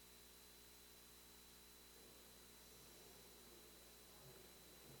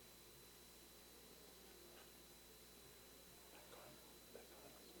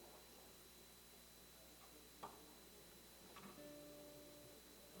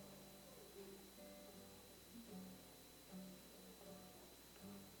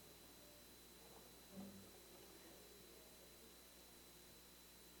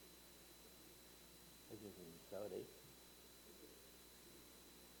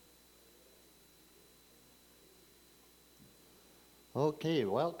Okay,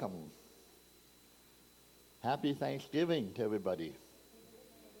 welcome. Happy Thanksgiving to everybody.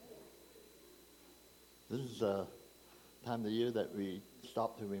 This is the time of the year that we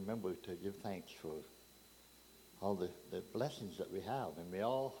stop to remember to give thanks for all the blessings that we have. And we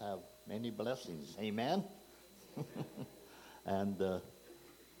all have many blessings. Amen? And the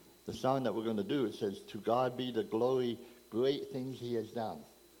song that we're going to do, it says, "To God be the glory, great things he has done."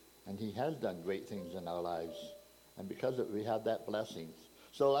 And he has done great things in our lives. And because of it, we have that blessing.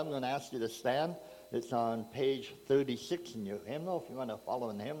 So I'm going to ask you to stand. It's on page 36 in your hymnal, if you want to follow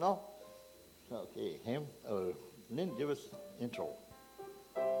in the hymnal. Okay, Lynn, give us intro.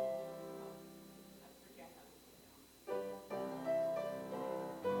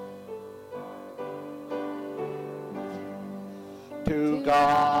 To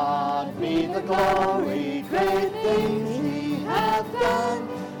God be the glory, great things he hath done.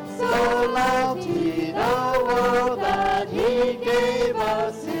 So loved he the world that he gave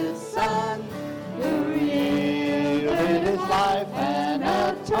us his Son, who yielded his life and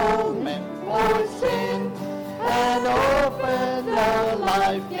atonement for sin, and opened the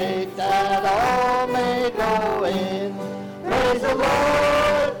life gate that all may go in. Praise the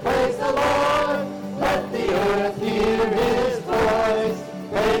Lord, praise the Lord, let the earth hear his voice.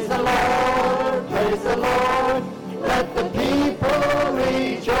 Praise the Lord, praise the Lord, let the people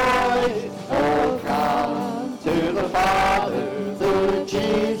rejoice. Oh, come to the Father through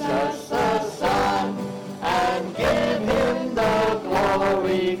Jesus the Son, and give him the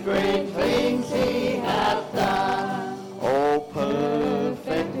glory, great things he hath done. Oh,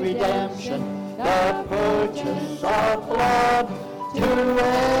 perfect redemption, the purchase of blood, to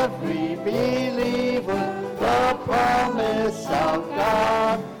every believer, the promise of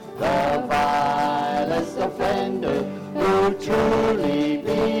God, the vilest offender who truly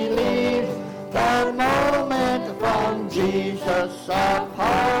believes, the moment from Jesus a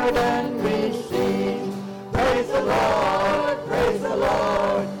pardon receives. Praise the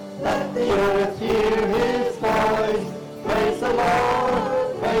Lord, let the earth hear his voice. Praise the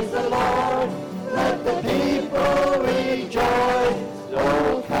Lord, let the people rejoice.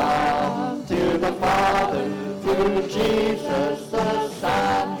 Oh, come to the Father through Jesus the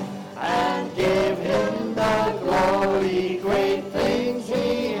Son, and give him the glory, great things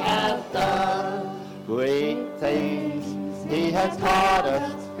he hath done. Great things he has taught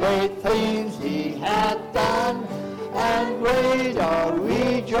us, great things he hath done, and great are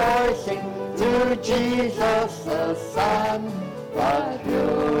rejoicing through Jesus the Son. But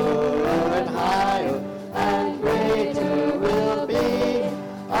purer and higher and greater will be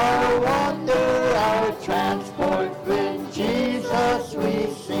our wonder, our transport when Jesus we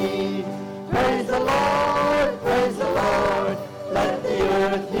see. Praise the Lord, let the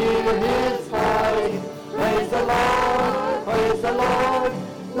earth hear his voice. Praise the Lord,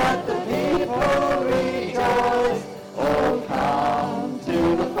 let the people rejoice. Oh, come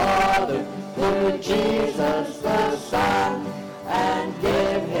to the Father through Jesus the Son, and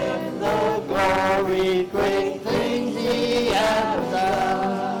give him the glory, great things he hath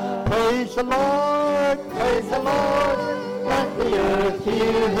done. Praise the Lord, let the earth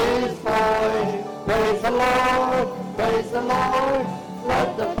hear his voice. Praise the Lord,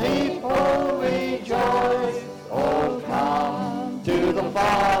 let the people rejoice. Oh, come to the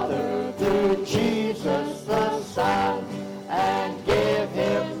Father through Jesus the Son, and give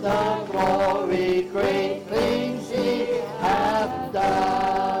him the glory, great things he hath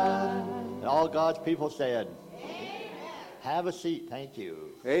done. And all God's people said, Amen. Have a seat, thank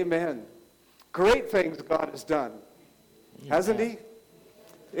you. Amen. Great things God has done, hasn't he?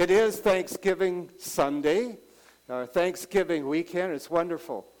 It is Thanksgiving Sunday, Thanksgiving weekend. It's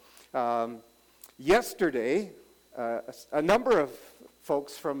wonderful. Yesterday, a number of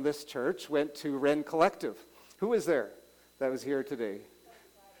folks from this church went to Ren Collective. Who was there that was here today?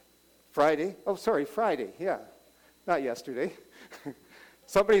 Friday? Oh, sorry, Friday. Yeah, not yesterday.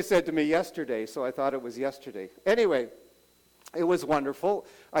 Somebody said to me yesterday, so I thought it was yesterday. Anyway, it was wonderful.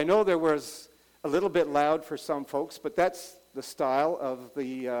 I know there was a little bit loud for some folks, but that's the style of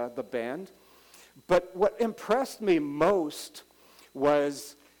the band. But what impressed me most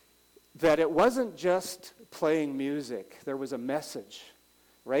was that it wasn't just playing music. There was a message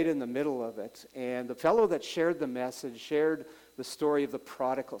right in the middle of it. And the fellow that shared the message shared the story of the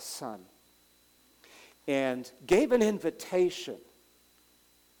prodigal son and gave an invitation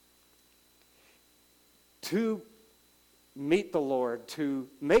to meet the Lord, to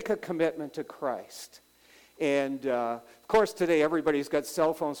make a commitment to Christ. And, of course, today everybody's got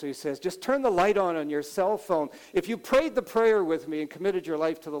cell phones, so he says, just turn the light on your cell phone. If you prayed the prayer with me and committed your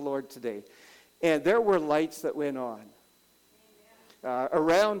life to the Lord today. And there were lights that went on.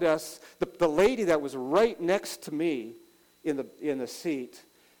 Around us, the lady that was right next to me in the seat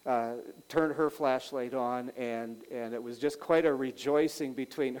turned her flashlight on, and it was just quite a rejoicing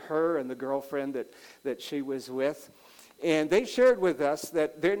between her and the girlfriend that she was with. And they shared with us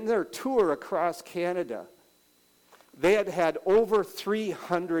that in their tour across Canada, they had over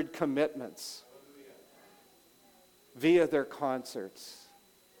 300 commitments via their concerts.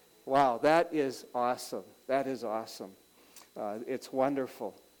 Wow, that is awesome. That is awesome. It's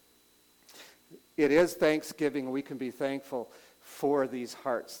wonderful. It is Thanksgiving. We can be thankful for these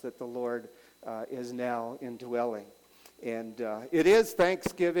hearts that the Lord is now indwelling. And it is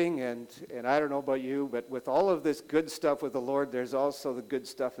Thanksgiving, and I don't know about you, but with all of this good stuff with the Lord, there's also the good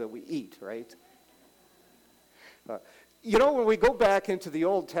stuff that we eat, right? When we go back into the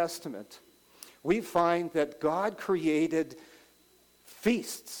Old Testament, we find that God created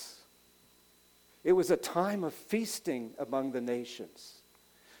feasts. It was a time of feasting among the nations.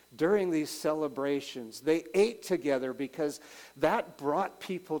 During these celebrations, they ate together because that brought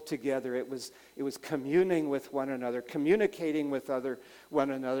people together. It was communing with one another, communicating with one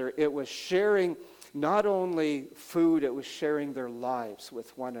another. It was sharing not only food, it was sharing their lives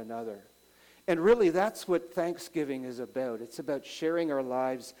with one another. And really, that's what Thanksgiving is about. It's about sharing our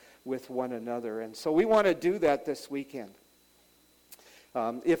lives with one another. And so we want to do that this weekend.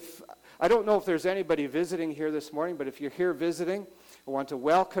 I don't know if there's anybody visiting here this morning, but if you're here visiting, I want to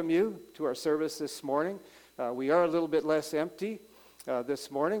welcome you to our service this morning. We are a little bit less empty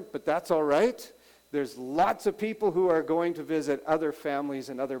this morning, but that's all right. There's lots of people who are going to visit other families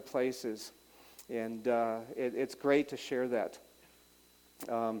and other places, and it's great to share that.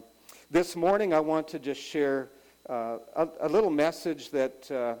 This morning, I want to just share a little message that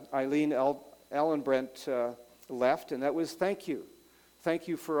Eileen Allenbrent left, and that was thank you. Thank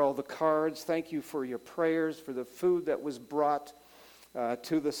you for all the cards. Thank you for your prayers, for the food that was brought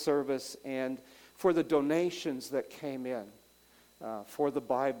to the service, and for the donations that came in, for the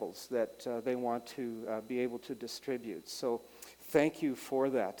Bibles that they want to be able to distribute. So thank you for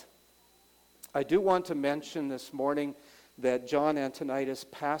that. I do want to mention this morning that John Antonitis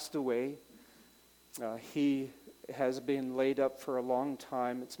passed away. He has been laid up for a long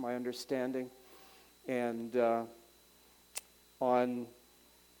time, it's my understanding. And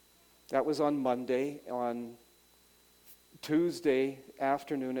that was on Monday. On Tuesday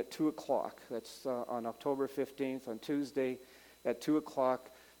afternoon at 2 o'clock, that's on October 15th, on Tuesday at 2 o'clock,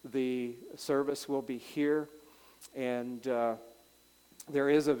 the service will be here. And there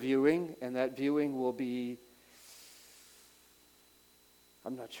is a viewing, and that viewing will be,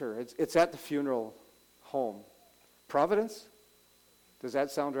 I'm not sure, it's at the funeral home. Providence? Does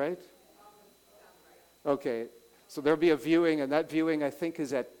that sound right? Okay, so there'll be a viewing, and that viewing I think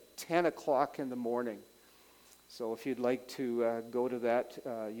is at 10 o'clock in the morning. So if you'd like to go to that,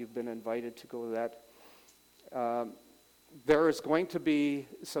 you've been invited to go to that. There is going to be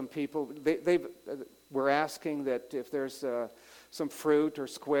some people, we're asking that if there's some fruit or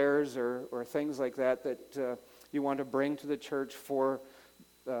squares or things like that you want to bring to the church for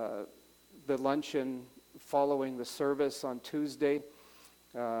the luncheon following the service on Tuesday.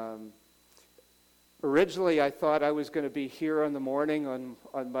 Originally, I thought I was going to be here in the morning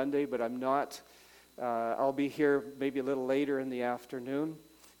on Monday, but I'm not. I'll be here maybe a little later in the afternoon,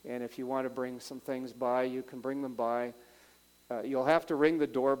 and if you want to bring some things by, you can bring them by. You'll have to ring the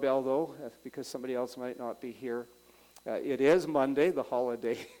doorbell, though, because somebody else might not be here. It is Monday, the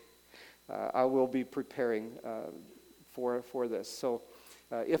holiday. I will be preparing for this. So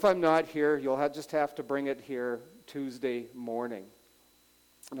if I'm not here, you'll just have to bring it here Tuesday morning.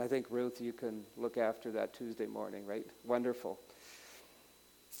 And I think, Ruth, you can look after that Tuesday morning, right? Wonderful.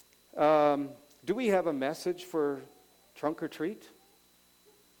 Do we have a message for Trunk or Treat?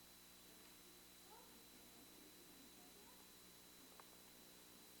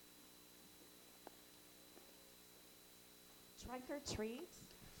 Trunk or Treat?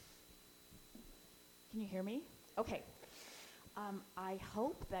 Can you hear me? Okay. I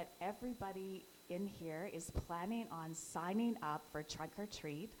hope that everybody in here is planning on signing up for Trunk or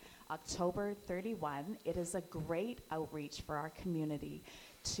Treat October 31. It is a great outreach for our community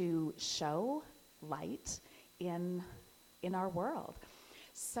to show light in our world.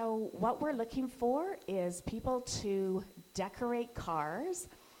 So what we're looking for is people to decorate cars,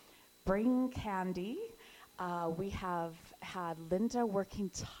 bring candy. We have had Linda working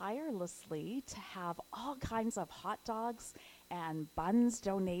tirelessly to have all kinds of hot dogs and buns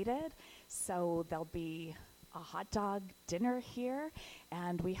donated. So there'll be a hot dog dinner here.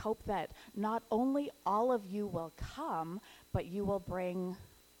 And we hope that not only all of you will come, but you will bring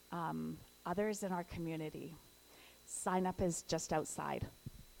others in our community. Sign up is just outside.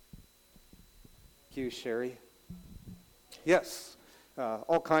 Thank you, Sherry. Yes,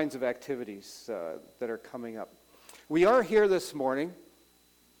 all kinds of activities that are coming up. We are here this morning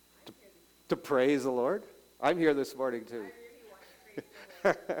to praise the Lord. I'm here this morning too.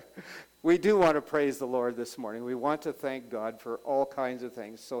 We do want to praise the Lord this morning. We want to thank God for all kinds of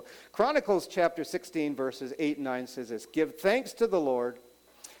things. So Chronicles chapter 16 verses 8 and 9 says this: Give thanks to the Lord,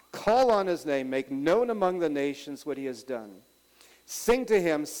 call on his name, make known among the nations what he has done. Sing to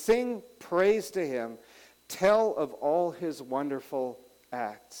him, sing praise to him, tell of all his wonderful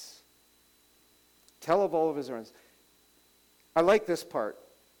acts. Tell of all of his wonders. I like this part.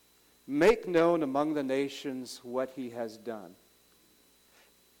 Make known among the nations what he has done.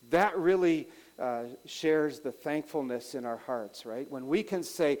 That really shares the thankfulness in our hearts, right? When we can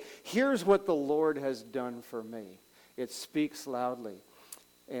say, here's what the Lord has done for me. It speaks loudly.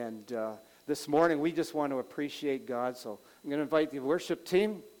 And this morning, we just want to appreciate God. So I'm going to invite the worship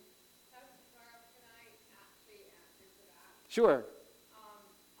team. Sure.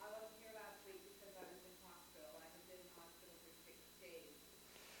 I wasn't here last week because I was in hospital. I had been in hospital for 6 days.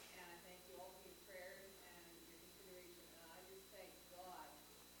 And I thank you all for your prayers and your consideration. And I just thank God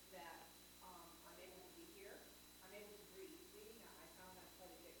that I'm able to be here. I'm able to breathe. Breathing, I found that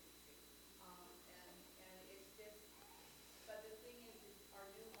quite addictive too. And it's just, but the thing is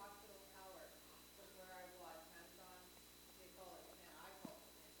our new hospital tower from where I was has gone, they call it, and I call it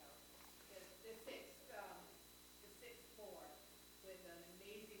my tower. The sixth floor with an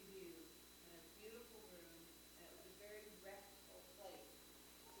amazing view and a beautiful room, and it was a very restful place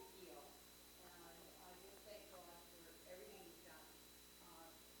to heal. And I just thank God for everything he's done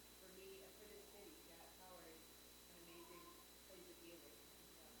for me and for this city. That tower is an amazing place of healing.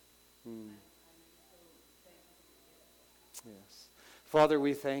 I'm so thankful to be here. Yes. Father,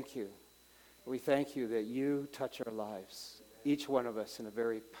 we thank you. We thank you that you touch our lives, each one of us, in a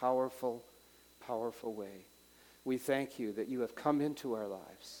very powerful, powerful way. We thank you that you have come into our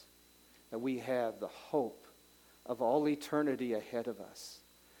lives, that we have the hope of all eternity ahead of us.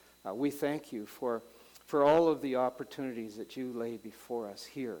 We thank you for all of the opportunities that you lay before us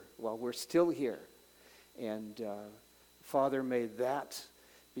here while we're still here. And Father, may that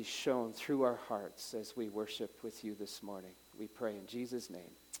be shown through our hearts as we worship with you this morning. We pray in Jesus'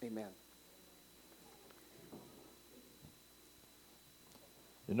 name. Amen.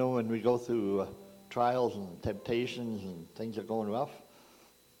 You know, when we go through trials and temptations and things are going rough,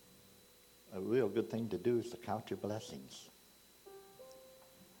 a real good thing to do is to count your blessings.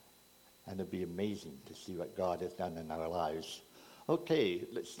 And it'd be amazing to see what God has done in our lives. Okay,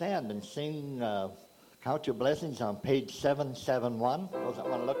 let's stand and sing Count Your Blessings on page 771. Those that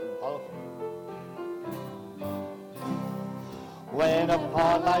want to look and follow. When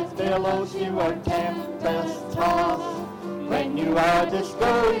upon life's billows you are tempest tossed, when you are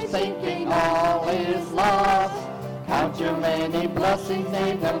discouraged thinking all is lost, count your many blessings,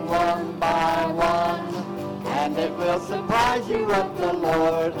 name them one by one, and it will surprise you what the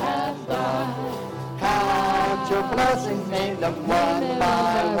Lord has done. Count your blessings, name them one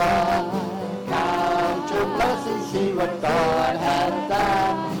by one. Count your blessings, see what God has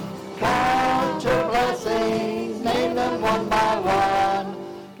done. Count your blessings, name them one by one.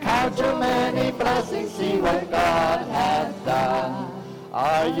 Count your many blessings, see what God has done.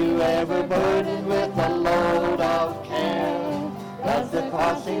 Are you ever burdened with a load of care? Does the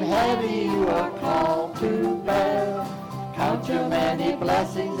cross seem heavy you are called to bear? Count your many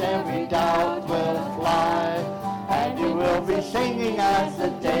blessings, every doubt will fly, and you will be singing as the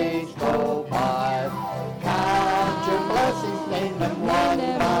days go by. Count your blessings, name them one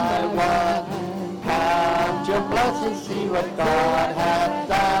by one. Count your blessings, see what God has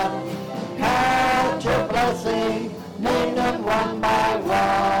done. Count your blessings, name them one by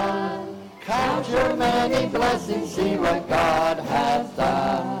one. Count your many blessings, see what God has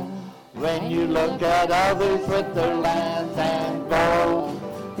done. When you look at others with their lands and gold,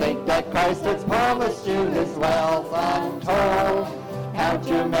 think that Christ has promised you his wealth untold. Count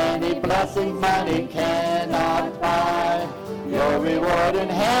your many blessings, money cannot buy your reward in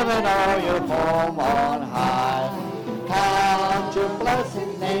heaven or your home on high. Count your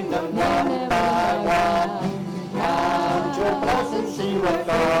blessings, name them one by one. Count your blessings, see what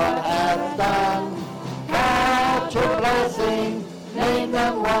God has done. Count your blessings, name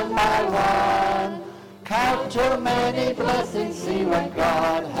them one by one. Count your many blessings, see what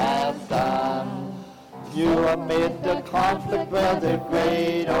God has done. You amid the conflict, whether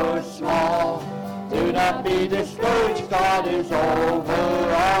great or small, do not be discouraged, God is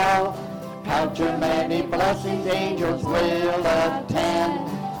over all. Count your many blessings, angels will attend,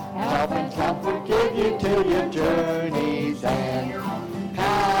 help and comfort, give with you till your journey's end.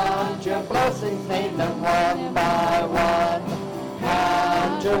 Count your blessings, name them one by one.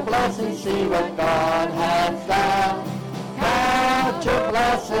 Count your blessings, see what God has done. Count your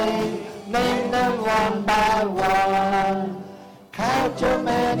blessings, name them one by one. Count your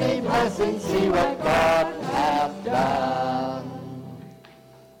many blessings, see what God hath done.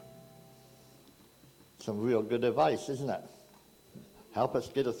 Some real good advice, isn't it? Help us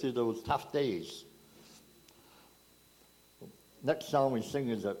get us through those tough days. Next song we sing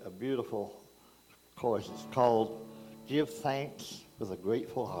is a beautiful chorus. It's called Give Thanks with a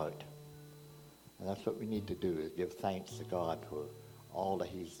Grateful Heart. And that's what we need to do, is give thanks to God for all that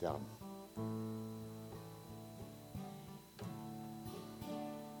he's done.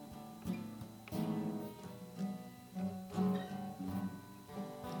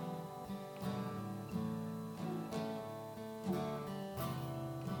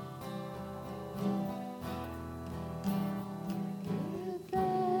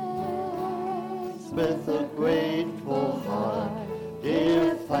 With a grateful heart,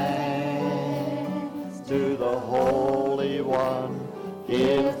 give thanks to the Holy One.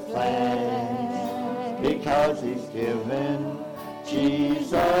 Give thanks because he's given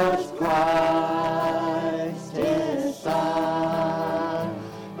Jesus Christ, his Son.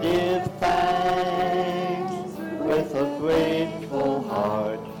 Give thanks with a grateful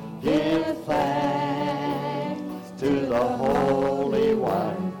heart. Give thanks to the Holy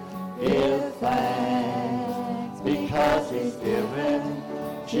One. Give thanks because he's given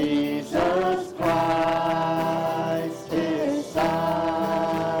Jesus Christ, his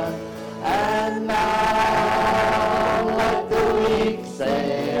Son. And now let the weak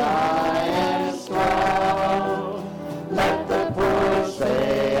say, I am strong. Let the poor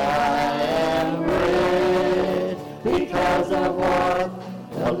say, I am rich, because of what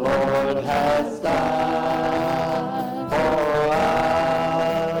the Lord has done for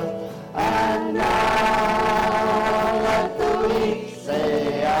us. And now let the weak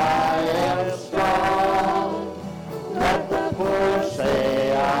say, I am strong. Let the poor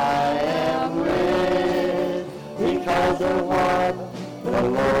say, I am rich, because of what the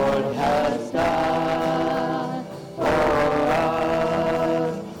Lord has done for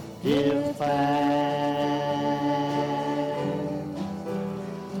us. Give thanks.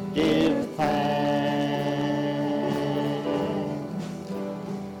 Give thanks.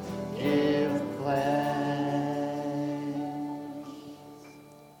 Give thanks.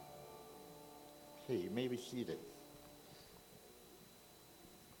 Okay, you may be seated.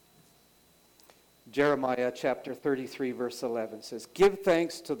 Jeremiah chapter 33, verse 11 says, Give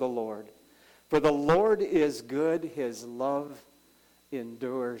thanks to the Lord, for the Lord is good, his love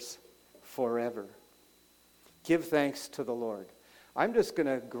endures forever. Give thanks to the Lord. I'm just going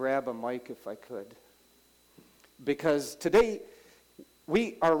to grab a mic if I could, because today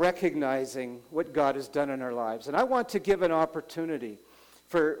we are recognizing what God has done in our lives. And I want to give an opportunity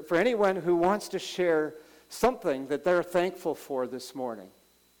for anyone who wants to share something that they're thankful for this morning.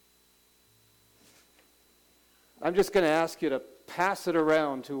 I'm just going to ask you to pass it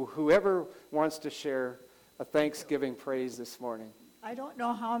around to whoever wants to share a Thanksgiving praise this morning. I don't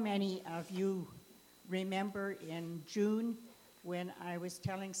know how many of you remember in June when I was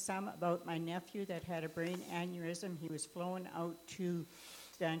telling some about my nephew that had a brain aneurysm. He was flown out to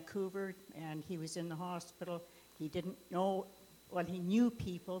Vancouver and he was in the hospital. He didn't know, well, he knew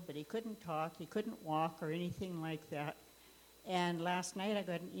people, but he couldn't talk, he couldn't walk or anything like that. And last night I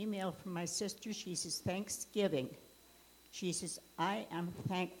got an email from my sister. She says, Thanksgiving. She says, I am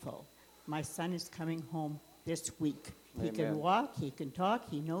thankful my son is coming home this week. He Amen. can walk, he can talk,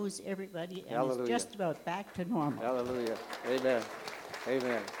 he knows everybody, and Hallelujah. is just about back to normal. Hallelujah. Amen.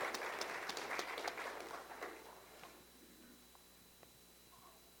 Amen.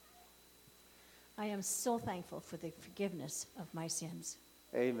 I am so thankful for the forgiveness of my sins.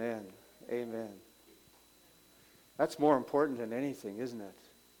 Amen. Amen. That's more important than anything, isn't it?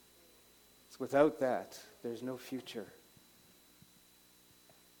 It's without that, there's no future.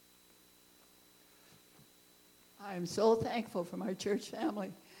 I'm so thankful for my church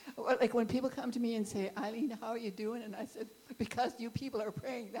family. Well, like when people come to me and say, Eileen, how are you doing? And I said, because you people are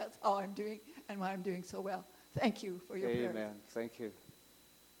praying, that's how I'm doing and why I'm doing so well. Thank you for your prayers. Amen. Thank you.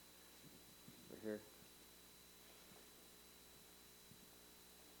 We're here.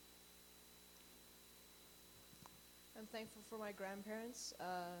 I'm thankful for my grandparents.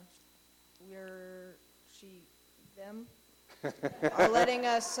 Them are letting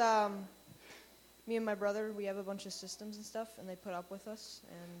us, me and my brother, we have a bunch of systems and stuff, and they put up with us,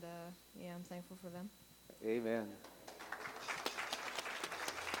 and yeah, I'm thankful for them. Amen.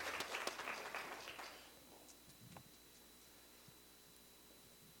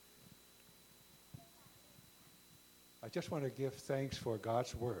 just want to give thanks for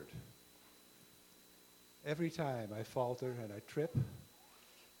God's word. Every time I falter and I trip,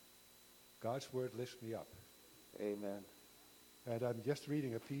 God's word lifts me up. Amen. And I'm just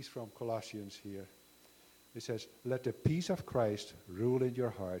reading a piece from Colossians here. It says, let the peace of Christ rule in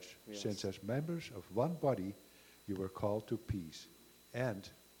your hearts, Yes. since as members of one body you were called to peace. And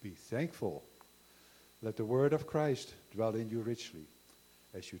be thankful. Let the word of Christ dwell in you richly,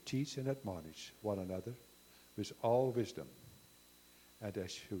 as you teach and admonish one another with all wisdom. And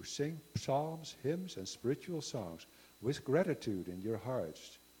as you sing psalms, hymns, and spiritual songs with gratitude in your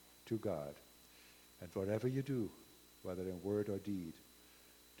hearts to God. And whatever you do, whether in word or deed,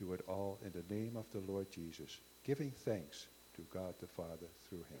 do it all in the name of the Lord Jesus, giving thanks to God the Father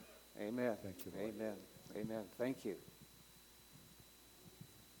through him. Amen. Thank you, Lord. Amen. Amen. Thank you.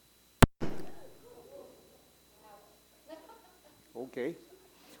 Okay.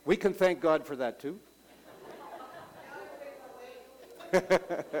 We can thank God for that too.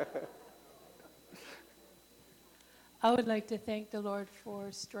 I would like to thank the Lord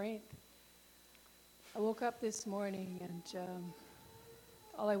for strength. I woke up this morning and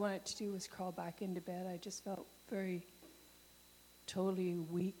all I wanted to do was crawl back into bed. I just felt very totally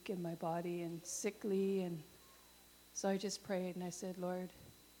weak in my body and sickly, and so I just prayed and I said, Lord,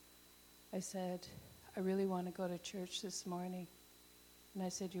 I really want to go to church this morning. And I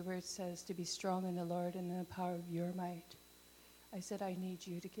said, your word says to be strong in the Lord and in the power of your might. I said, I need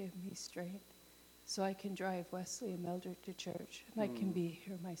you to give me strength so I can drive Wesley and Mildred to church and I can be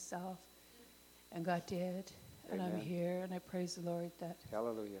here myself. And God did, and Amen. I'm here, and I praise the Lord that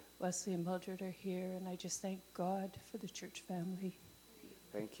Hallelujah. Wesley and Mildred are here, and I just thank God for the church family.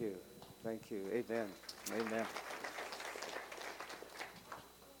 Thank you. Thank you. Amen. Amen.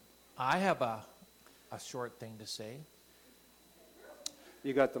 I have a short thing to say.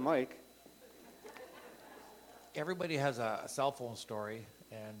 You got the mic. Everybody has a cell phone story,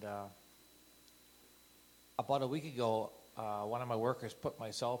 and about a week ago, one of my workers put my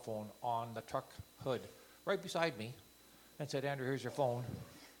cell phone on the truck hood right beside me and said, Andrew, here's your phone.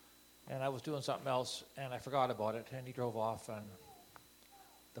 And I was doing something else, and I forgot about it, and he drove off, and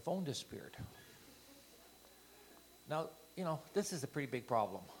the phone disappeared. Now, this is a pretty big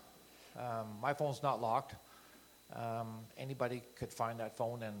problem. My phone's not locked. Anybody could find that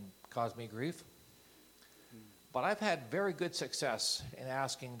phone and cause me grief. But I've had very good success in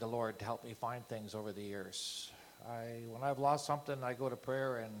asking the Lord to help me find things over the years. When I've lost something, I go to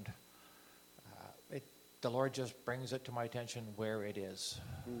prayer, and the Lord just brings it to my attention where it is.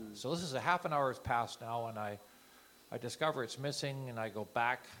 So this is a half an hour has passed now, and I discover it's missing, and I go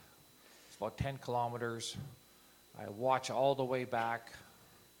back. It's about 10 kilometers. I watch all the way back.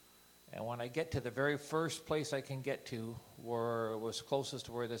 And when I get to the very first place I can get to, where it was closest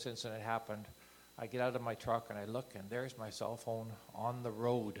to where this incident happened, I get out of my truck and I look, and there's my cell phone on the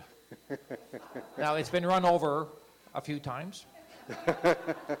road. Now, it's been run over a few times,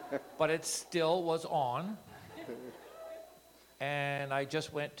 but it still was on. And I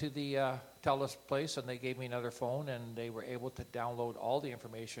just went to the TELUS place, and they gave me another phone, and they were able to download all the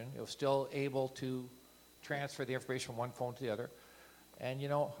information. It was still able to transfer the information from one phone to the other. And,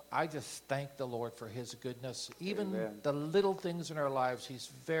 I just thank the Lord for his goodness. Even Amen. the little things in our lives, he's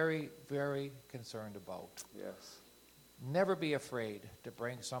very, very concerned about. Yes. Never be afraid to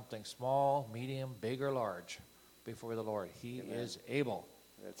bring something small, medium, big, or large before the Lord. He Amen. is able.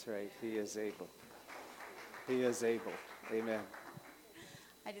 That's right. He is able. He is able. Amen.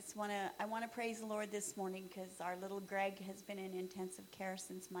 I want to praise the Lord this morning because our little Greg has been in intensive care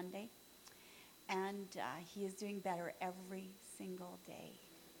since Monday. And he is doing better every single day.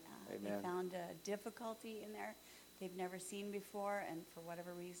 They Amen. found a difficulty in there they've never seen before, and for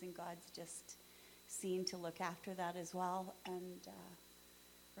whatever reason, God's just seen to look after that as well and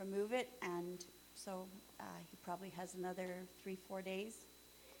remove it. And so he probably has another 3-4 days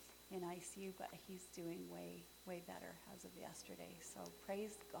in ICU, but he's doing way, way better as of yesterday. So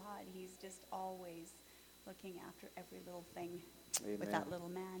praise God. He's just always looking after every little thing Amen. with that little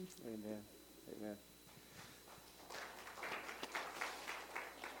man. Amen. Amen.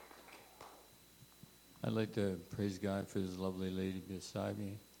 I'd like to praise God for this lovely lady beside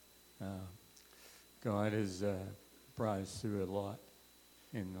me. God has brought us through a lot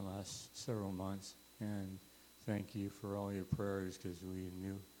in the last several months, and thank you for all your prayers, because we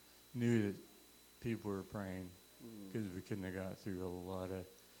knew that people were praying, because we couldn't have got through a lot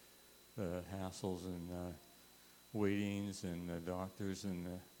of hassles and waitings and the doctors and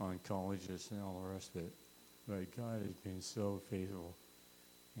the oncologists and all the rest of it. But God has been so faithful,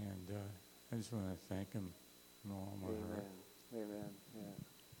 and I just want to thank him from all my heart. Amen. Amen. Yeah.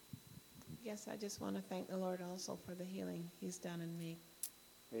 Yes, I just want to thank the Lord also for the healing He's done in me.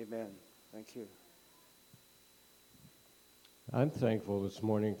 Amen. Thank you. I'm thankful this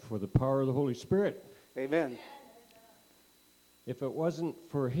morning for the power of the Holy Spirit. Amen. If it wasn't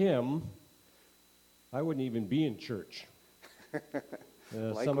for Him, I wouldn't even be in church.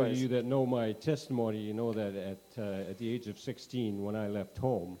 Some of you that know my testimony, you know that at the age of 16, when I left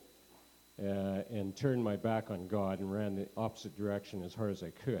home and turned my back on God and ran the opposite direction as hard as I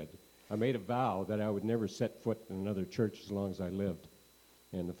could, I made a vow that I would never set foot in another church as long as I lived.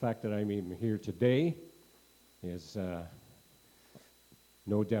 And the fact that I'm even here today is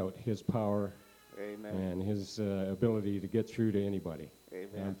no doubt His power. Amen. And His ability to get through to anybody. Amen.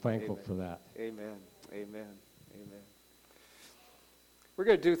 And I'm thankful Amen. for that. Amen. Amen. Amen. We're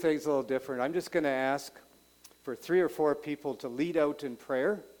going to do things a little different. I'm just going to ask for 3 or 4 people to lead out in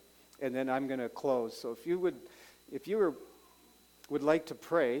prayer, and then I'm going to close. So if you would like to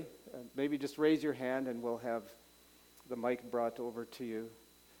pray, maybe just raise your hand, and we'll have the mic brought over to you.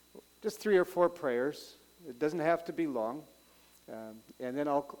 Just 3 or 4 prayers. It doesn't have to be long, and then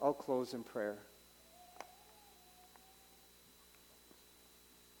I'll close in prayer.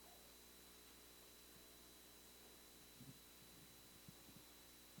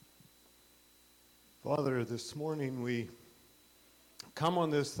 Father, this morning we come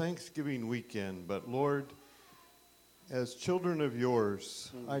on this Thanksgiving weekend, but Lord, as children of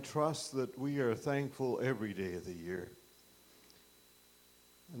yours, I trust that we are thankful every day of the year.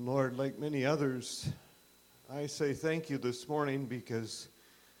 And Lord, like many others, I say thank you this morning because,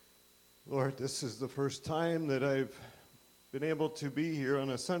 Lord, this is the first time that I've been able to be here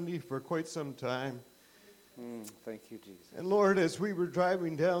on a Sunday for quite some time. Thank you, Jesus. And Lord, as we were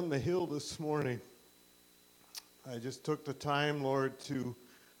driving down the hill this morning, I just took the time, Lord, to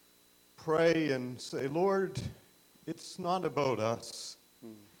pray and say, Lord, it's not about us.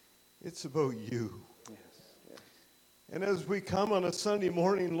 It's about you. Yes, yes. And as we come on a Sunday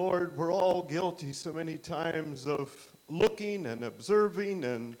morning, Lord, we're all guilty so many times of looking and observing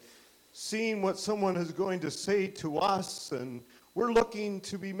and seeing what someone is going to say to us, and we're looking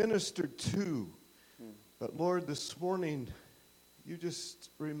to be ministered to. But Lord, this morning, you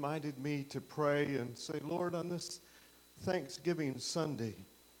just reminded me to pray and say, Lord, on this Thanksgiving Sunday,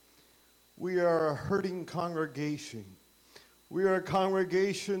 we are a hurting congregation. We are a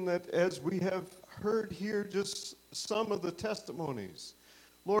congregation that, as we have heard here just some of the testimonies,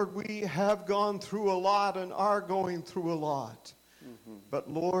 Lord, we have gone through a lot and are going through a lot. But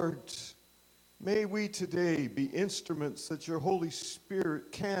Lord, may we today be instruments that your Holy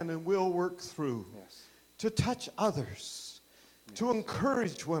Spirit can and will work through to touch others, to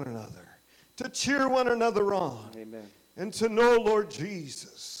encourage one another, to cheer one another on, and to know, Lord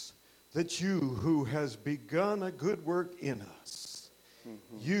Jesus, that you who has begun a good work in us,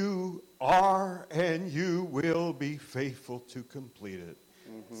 you are and you will be faithful to complete it.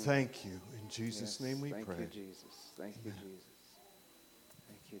 Thank you. In Jesus' name we pray. Thank you, Jesus. Thank you, Jesus.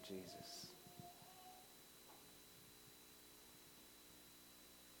 Thank you, Jesus.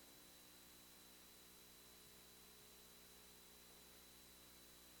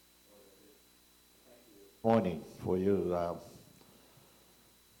 Morning for your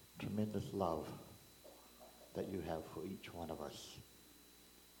tremendous love that you have for each one of us.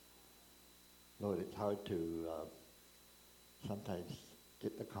 Lord, it's hard to sometimes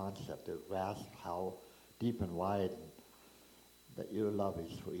get the concept to grasp how deep and wide that your love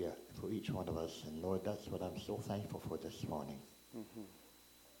is for each one of us. And Lord, that's what I'm so thankful for this morning.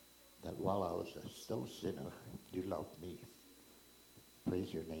 That while I was still a sinner, you loved me.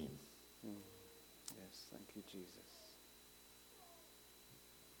 Praise your name. Yes, thank you, Jesus.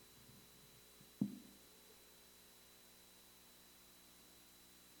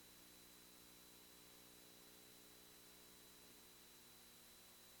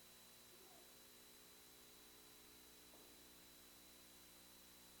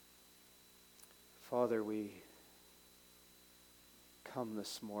 Father, we come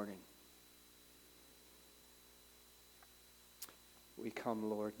this morning. We come,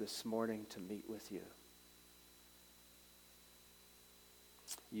 Lord, this morning to meet with you.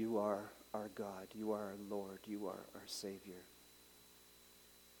 You are our God. You are our Lord. You are our Savior.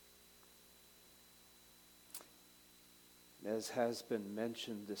 As has been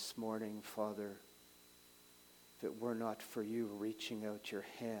mentioned this morning, Father, if it were not for you reaching out your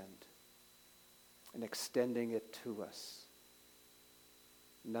hand and extending it to us,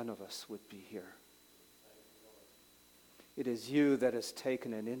 none of us would be here. It is you that has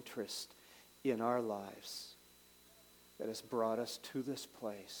taken an interest in our lives, that has brought us to this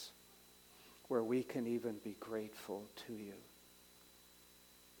place where we can even be grateful to you.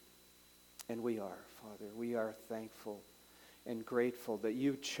 And we are, Father. We are thankful and grateful that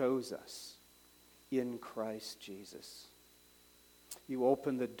you chose us in Christ Jesus. You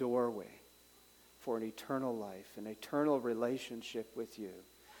opened the doorway for an eternal life, an eternal relationship with you.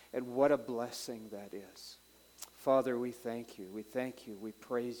 And what a blessing that is. Father, we thank you. We thank you. We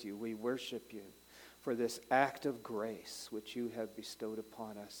praise you. We worship you for this act of grace which you have bestowed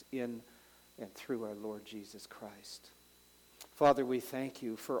upon us in and through our Lord Jesus Christ. Father, we thank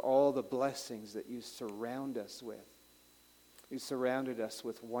you for all the blessings that you surround us with. You surrounded us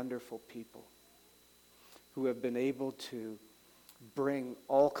with wonderful people who have been able to bring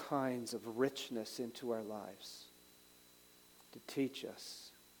all kinds of richness into our lives, to teach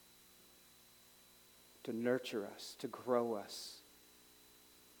us, to nurture us, to grow us,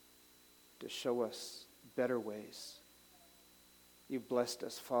 to show us better ways. You've blessed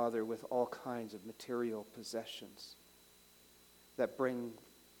us, Father, with all kinds of material possessions that bring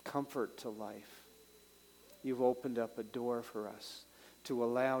comfort to life. You've opened up a door for us to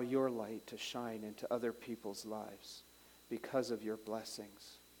allow your light to shine into other people's lives because of your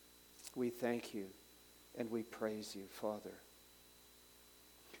blessings. We thank you and we praise you, Father.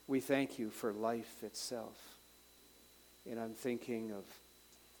 We thank you for life itself. And I'm thinking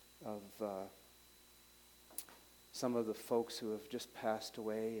of some of the folks who have just passed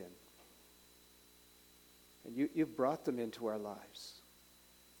away, and you've brought them into our lives.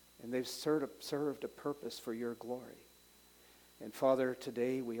 And they've served a purpose for your glory. And Father,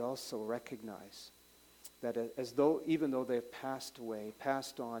 today we also recognize that even though they've passed away,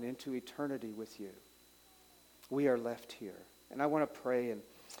 passed on into eternity with you, we are left here. And I want to pray and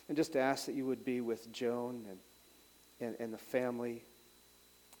just ask that you would be with Joan and the family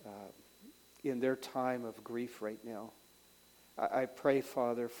in their time of grief right now. I pray,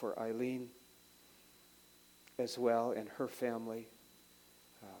 Father, for Eileen as well and her family.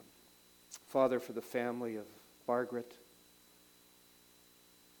 Father, for the family of Margaret.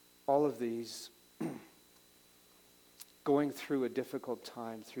 All of these going through a difficult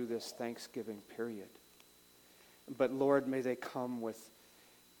time through this Thanksgiving period. But Lord, may they come with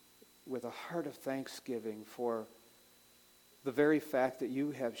a heart of thanksgiving for the very fact that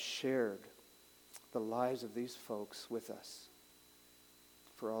you have shared the lives of these folks with us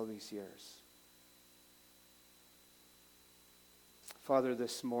for all these years. Father,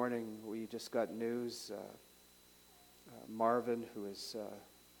 this morning we just got news. Marvin, who is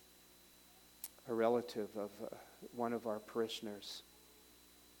a relative of one of our parishioners,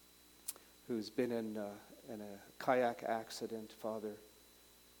 who's been in a kayak accident, Father,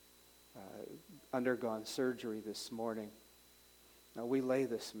 undergone surgery this morning. Now we lay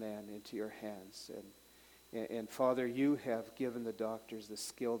this man into your hands, and Father, you have given the doctors the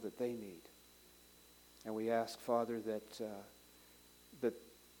skill that they need. And we ask, Father, that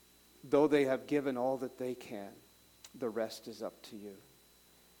though they have given all that they can, the rest is up to you.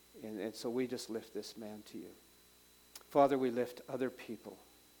 And so we just lift this man to you. Father, we lift other people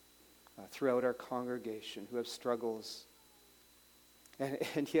throughout our congregation who have struggles.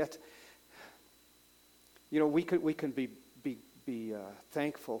 And yet, we can be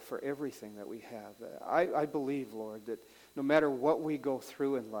thankful for everything that we have. I believe, Lord, that no matter what we go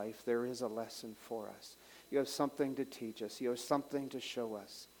through in life, there is a lesson for us. You have something to teach us. You have something to show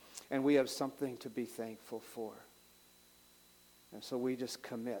us. And we have something to be thankful for. And so we just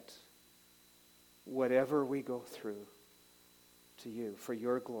commit whatever we go through to you for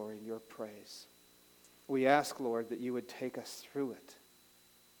your glory and your praise. We ask, Lord, that you would take us through it,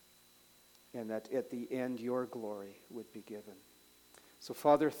 and that at the end your glory would be given. So,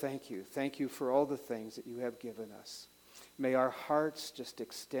 Father, thank you. Thank you for all the things that you have given us. May our hearts just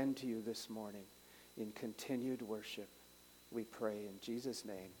extend to you this morning in continued worship. We pray in Jesus'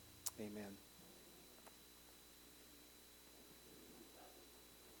 name. Amen.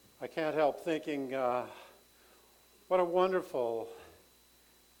 I can't help thinking what a wonderful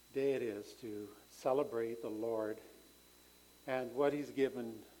day it is to celebrate the Lord and what he's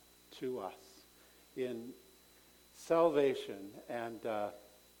given to us in salvation and a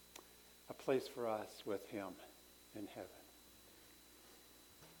place for us with him in heaven.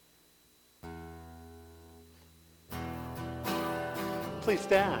 Please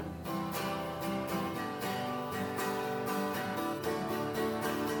stand.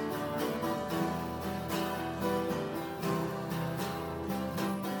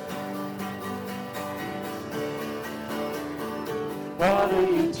 Water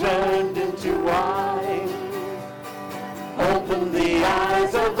you turned into wine. Open the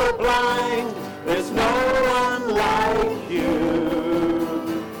eyes of the blind. There's no one like you.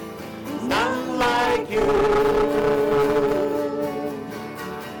 None like you.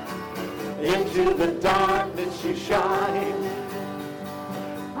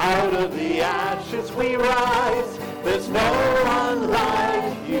 we rise. There's no one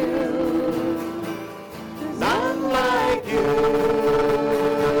like you, none like you.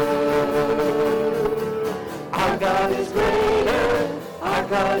 Our God is greater, our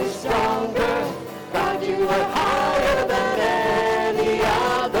God is stronger. God, you are higher than any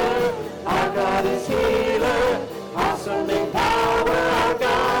other. Our God is healer, awesome in power. Our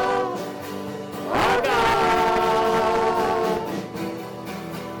God, our God.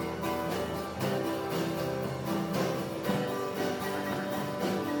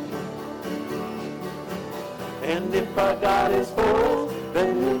 And if our God is for us,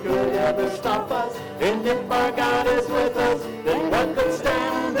 then who could ever stop us? And if our God is with us, then what could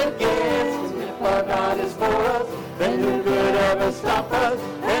stand against? And if our God is for us, then who could ever stop us?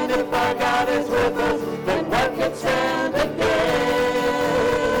 And if our God is with us, then what could stand against?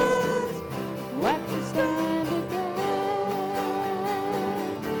 What could stand against?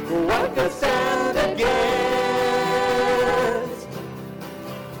 What could stand against?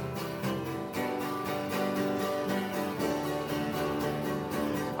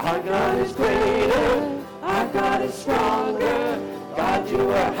 Our God is greater, our God is stronger. God, you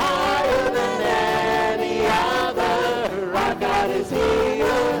are higher than any other. Our God is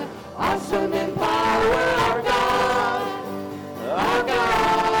healer, awesome in power. Our God, our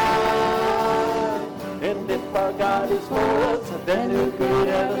God. And if our God is for us, then who could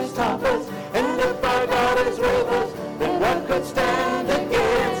ever stop us? And if our God is with us, then what could stand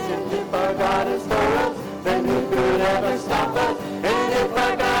against? And if our God is for us, then who could ever stop us? And if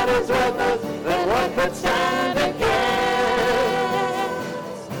our God is with us, then what could stand against?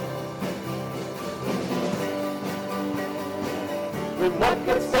 Then what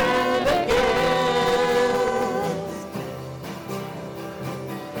could stand against?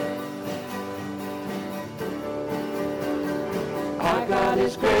 Our God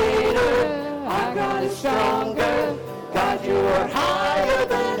is greater, our God is stronger. God, you are higher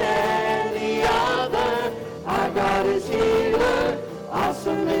than any other. Our God is healer,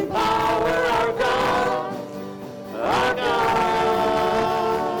 awesome in power. Our God, our God.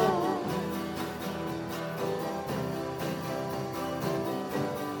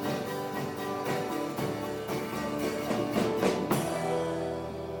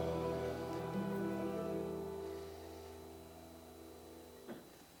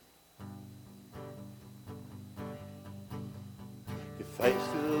 Give thanks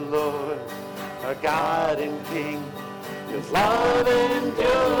to the Lord, our God and King. His love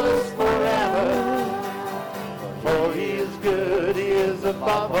endures forever. For he is good, he is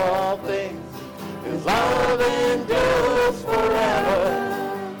above all things. His love endures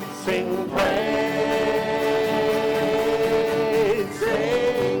forever. Sing praise,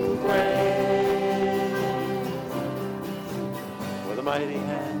 sing praise. With a mighty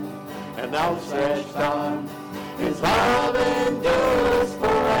hand and outstretched arm, his love endures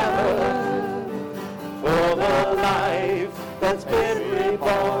forever. For the life that's been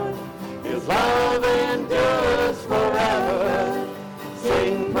reborn, his love endures forever.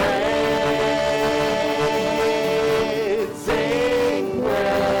 Sing praise, sing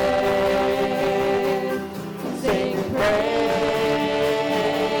praise, sing praise,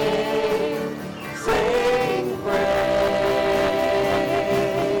 sing praise.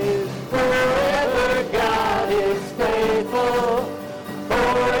 Forever God is faithful,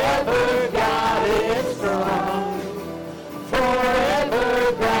 forever God is strong, forever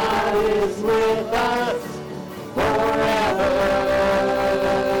God is with us, forever,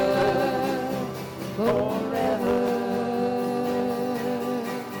 forever.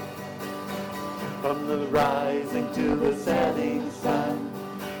 From the rising to the setting sun,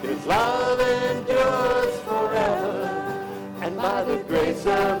 his love endures forever, and by the grace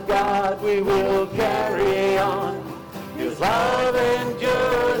of God we will carry on. His love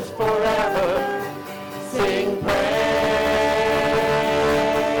endures forever. Sing praise,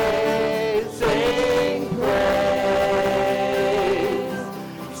 sing praise,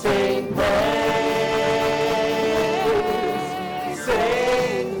 sing praise,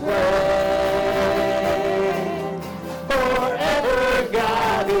 sing praise. Forever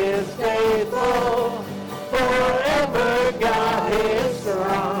God is faithful, forever God is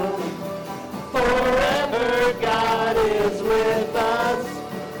strong, forever God is with us,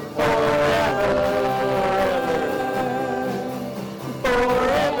 forever.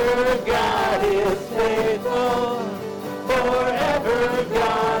 Forever God is faithful, forever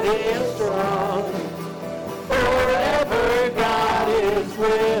God is strong, forever God is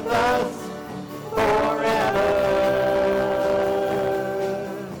with us, forever,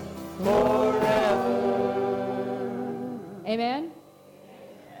 forever. Amen?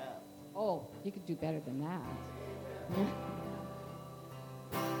 Oh, you could do better. better than that.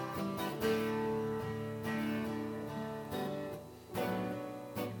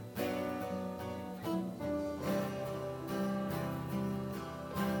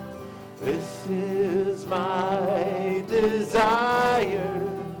 This is my desire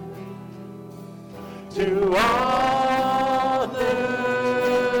to honor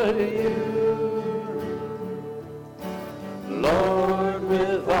you, Lord,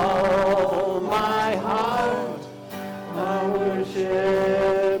 with all my heart I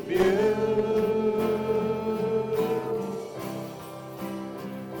worship you.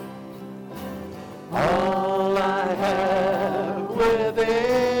 All I have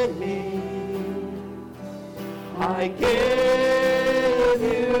within me, I give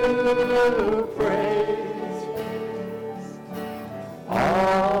you praise.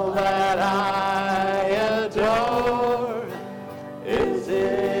 All that I adore is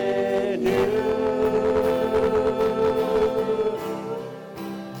in you.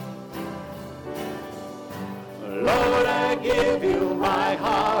 Lord, I give you my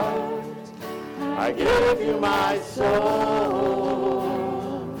heart, I give you my soul.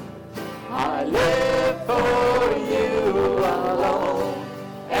 I live for you alone.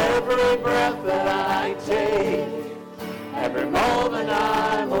 Every breath that I take, every moment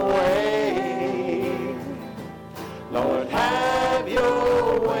I'm awake, Lord, have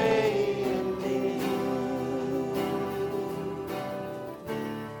your way in me.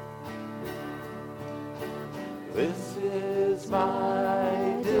 This is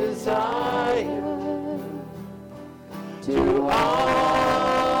my desire to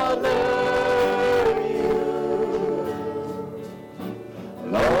honor you,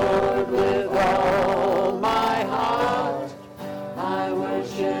 Lord, with all my heart I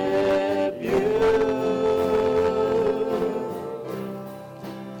worship you.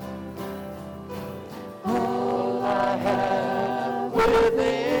 All I have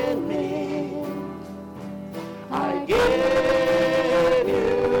within me, I give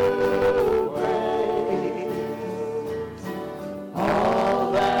you praise.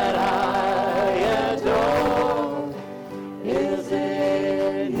 All that I adore is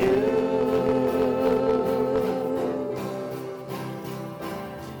in you.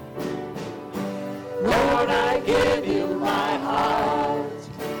 Lord, I give you my heart,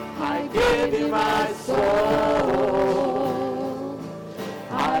 I give you my soul.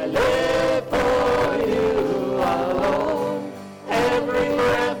 I live for you alone. Every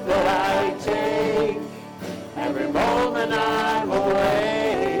breath that I take, every moment I'm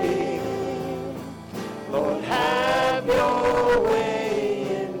awake, Lord, have your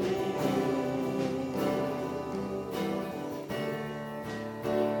way in me.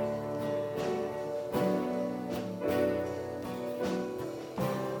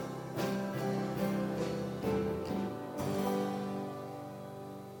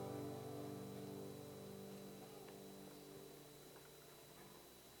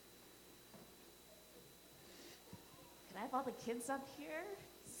 Can I have all the kids up here?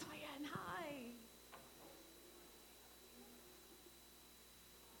 Soyan, hi.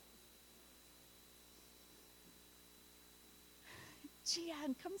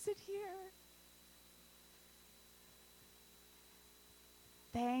 Gian, come sit here.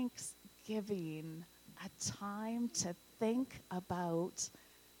 Thanksgiving, a time to think about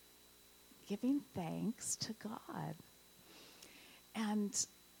giving thanks to God. And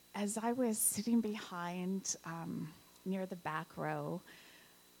as I was sitting behind near the back row,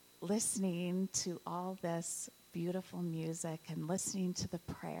 listening to all this beautiful music and listening to the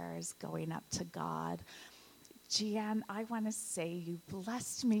prayers going up to God, Gian, I want to say you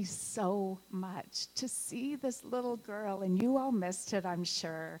blessed me so much to see this little girl, and you all missed it, I'm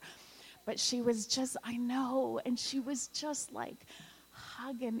sure. But she was just, I know, and she was just like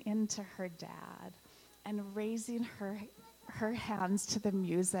hugging into her dad and raising her hands to the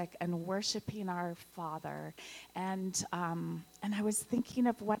music and worshiping our Father. And I was thinking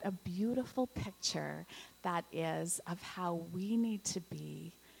of what a beautiful picture that is of how we need to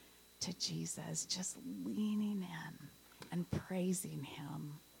be to Jesus, just leaning in and praising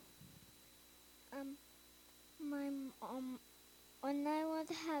him. My mom, when I was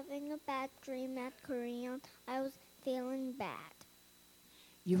having a bad dream at Korean, I was feeling bad.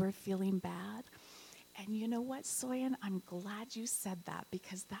 You were feeling bad? And you know what, Soyan? I'm glad you said that,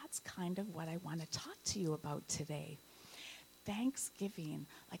 because that's kind of what I want to talk to you about today. Thanksgiving,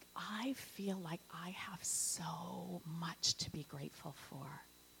 like I feel like I have so much to be grateful for.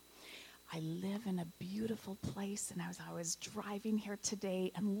 I live in a beautiful place, and as I was driving here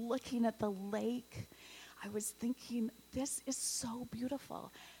today and looking at the lake, I was thinking, this is so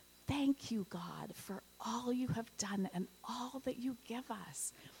beautiful. thank you, God, for all you have done and all that you give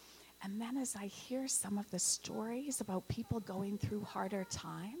us. And then as I hear some of the stories about people going through harder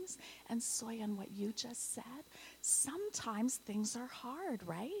times, and Soyan, what you just said, sometimes things are hard,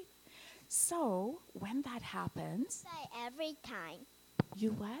 right? So when that happens, Every time.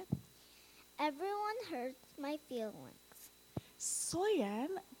 you what? Everyone hurts my feelings. Soyan,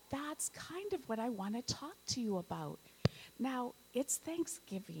 that's kind of what I want to talk to you about. Now, it's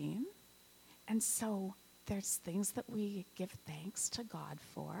Thanksgiving, and so there's things that we give thanks to God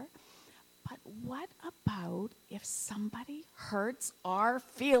for. But what about if somebody hurts our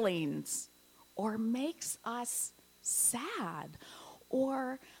feelings or makes us sad?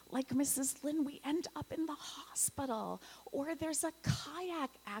 Or like Mrs. Lynn, we end up in the hospital, or there's a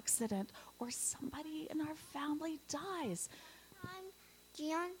kayak accident, or somebody in our family dies.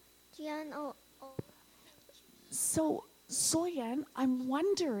 So, Soyan, I'm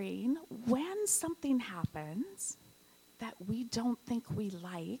wondering, when something happens that we don't think we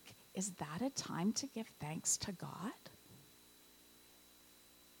like, is that a time to give thanks to God?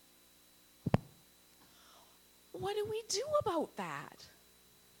 What do we do about that?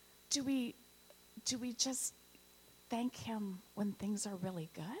 Do we just thank him when things are really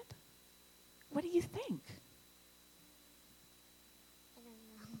good? What do you think? I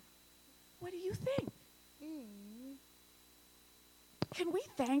don't know. What do you think? Can we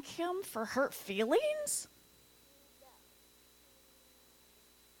thank him for hurt feelings?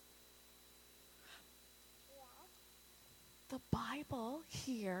 The Bible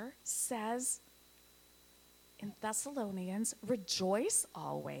here says in Thessalonians, rejoice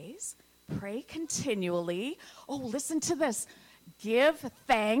always, pray continually. Oh, listen to this. Give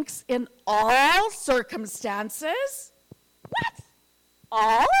thanks in all circumstances. What?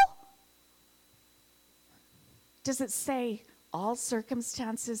 All? Does it say all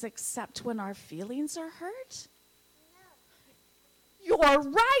circumstances except when our feelings are hurt? No. You're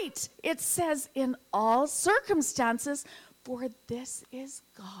right. It says in all circumstances, for this is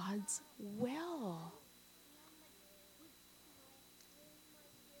God's will.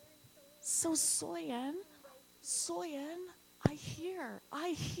 So Soyan, I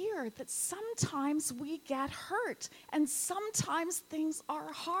hear that sometimes we get hurt and sometimes things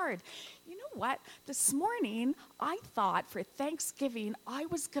are hard. You know what? This morning, I thought for Thanksgiving, I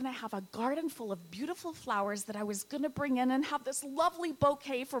was going to have a garden full of beautiful flowers that I was going to bring in and have this lovely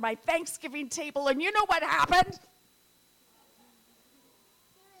bouquet for my Thanksgiving table. And you know what happened?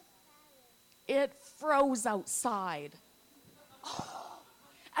 It froze outside.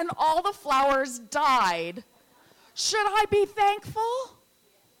 And all the flowers died. Should I be thankful?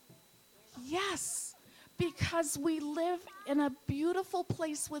 Yes, because we live in a beautiful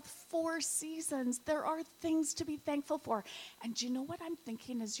place with 4 seasons. There are things to be thankful for. And do you know what I'm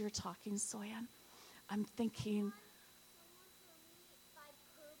thinking as you're talking, Soyan? I'm thinking,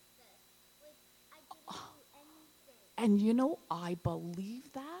 and you know, I believe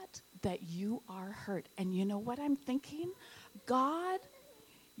that you are hurt. And you know what I'm thinking? God,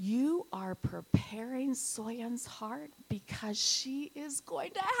 you are preparing Soyan's heart because she is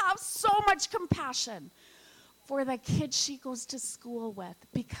going to have so much compassion for the kids she goes to school with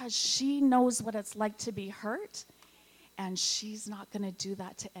because she knows what it's like to be hurt, and she's not going to do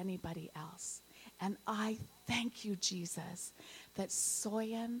that to anybody else. And I thank you, Jesus, that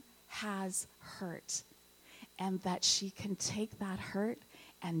Soyan has hurt and that she can take that hurt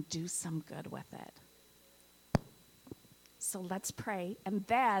and do some good with it. So let's pray. And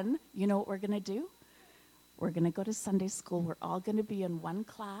then, you know what we're going to do? We're going to go to Sunday school. We're all going to be in one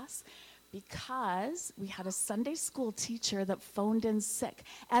class because we had a Sunday school teacher that phoned in sick.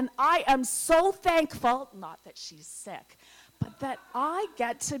 And I am so thankful, not that she's sick, but that I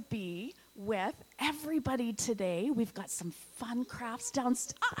get to be with everybody today. We've got some fun crafts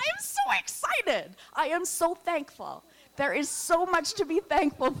downstairs. I'm so excited. I am so thankful. There is so much to be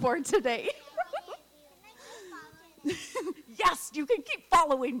thankful for today. Yes, you can keep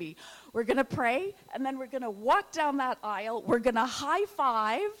following me. We're going to pray, and then we're going to walk down that aisle. We're going to high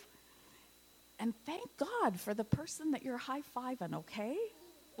five, and thank God for the person that you're high-fiving, okay?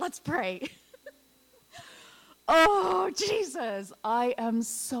 Let's pray. Oh, Jesus, I am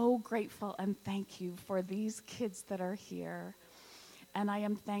so grateful and thank you for these kids that are here. And I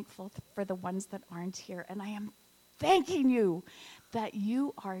am thankful for the ones that aren't here. And I am thanking you that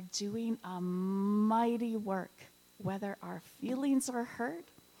you are doing a mighty work. Whether our feelings are hurt,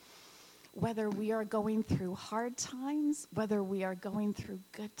 whether we are going through hard times, whether we are going through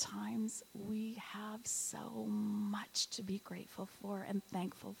good times, we have so much to be grateful for and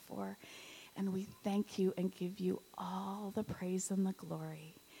thankful for. And we thank you and give you all the praise and the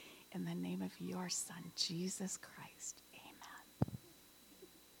glory. in the name of your Son, Jesus Christ. Amen.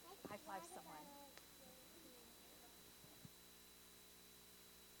 High five someone.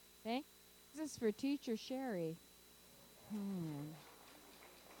 Thank Jesus for Teacher Sherry.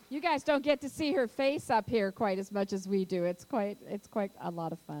 You guys don't get to see her face up here quite as much as we do. It's quite a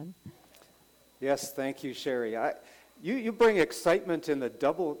lot of fun. Yes, thank you, Sherry. You bring excitement in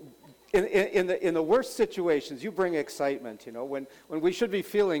in the worst situations. You bring excitement. You know, when we should be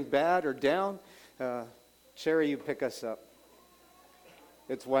feeling bad or down, Sherry, you pick us up.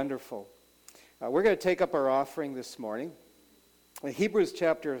 It's wonderful. We're going to take up our offering this morning. Hebrews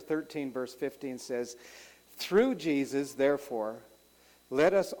chapter 13, verse 15 says, "Through Jesus, therefore,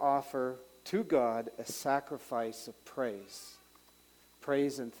 let us offer to God a sacrifice of praise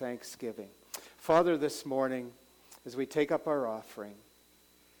and thanksgiving." Father, this morning, as we take up our offering,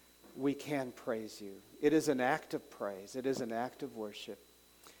 we can praise you. It is an act of praise. It is an act of worship.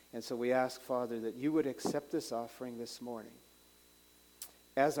 And so we ask, Father, that you would accept this offering this morning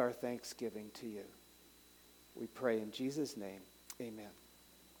as our thanksgiving to you. We pray in Jesus' name. Amen.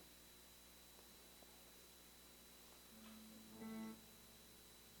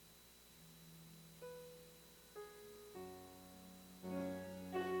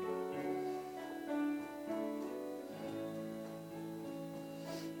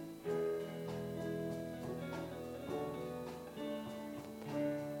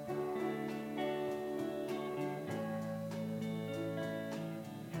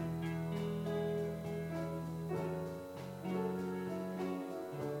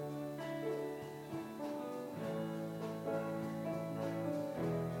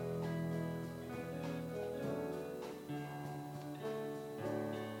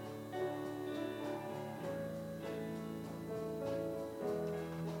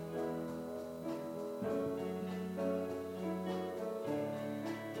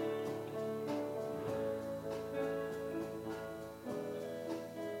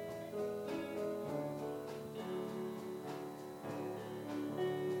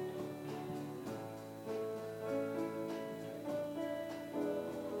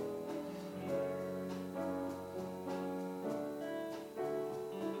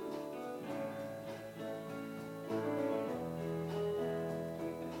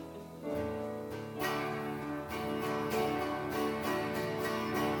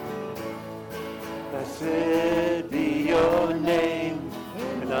 Blessed be your name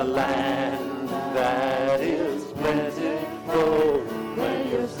in a land that is plentiful, where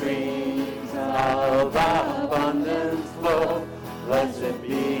your streams of abundance flow. Blessed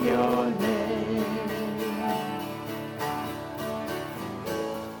be your name.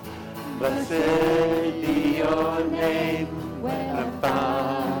 Blessed be your name when I'm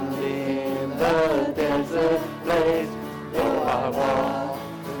found in the desert place. Though I walk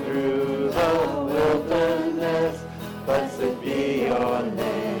through the wilderness, blessed be your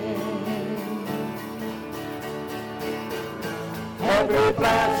name. Every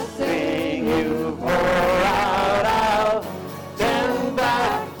blessing you pour out, I'll turn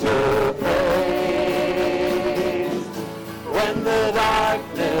back to praise. When the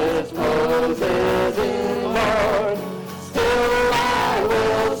darkness closes in, Lord, still I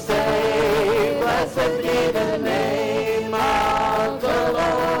will say, blessed be the name of the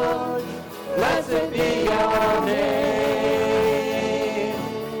Lord. Blessed be your name.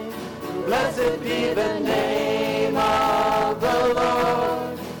 Blessed be the name of the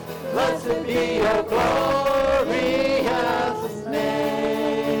Lord. Blessed be your glorious name.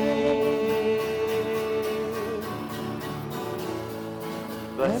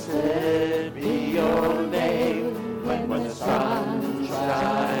 Blessed be your name when the sun's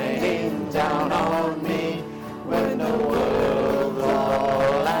shining down on me, when the world's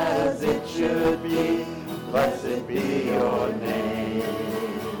all as it should be. Blessed be your name.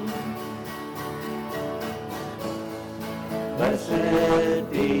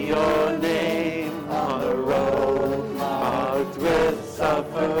 Blessed be your name on the road marked with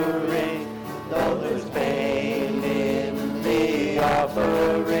suffering. Though there's pain in the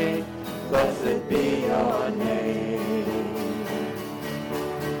offering, blessed be your name.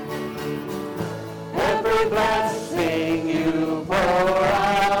 Every blessing you pour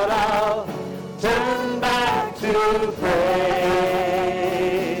out, I'll turn back to praise.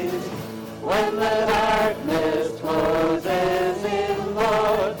 When the darkness closes in,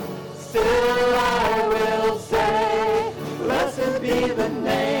 Lord, still I will say, blessed be the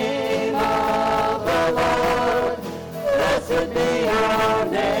name of the Lord. Blessed be your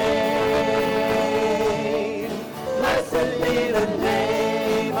name. Blessed be the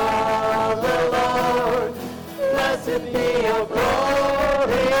name of the Lord. Blessed be your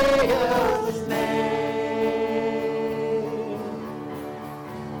glorious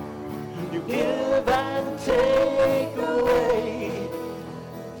You give and take away.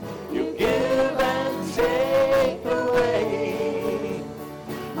 You give and take away.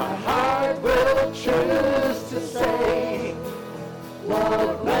 My heart will choose to say,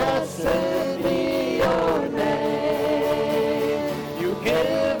 Lord, blessed be your name. You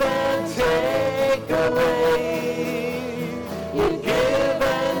give and take away. You give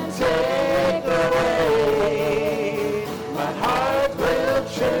and take away. My heart will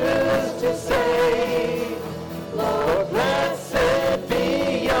choose to say, Lord, blessed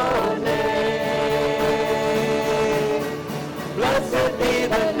be your name. Blessed be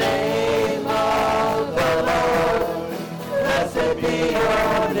the name of the Lord. Blessed be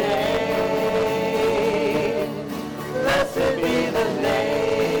your name. Blessed be the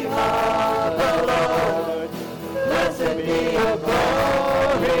name of the Lord. Blessed be your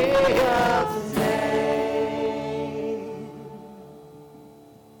glorious name.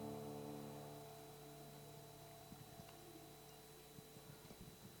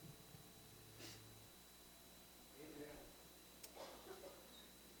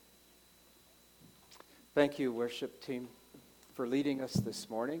 Thank you, worship team, for leading us this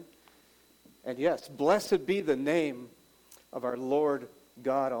morning. And yes, blessed be the name of our Lord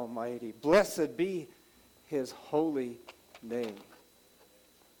God Almighty. Blessed be his holy name.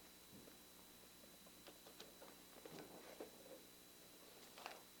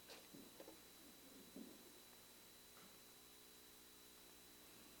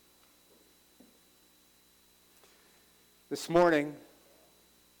 This morning,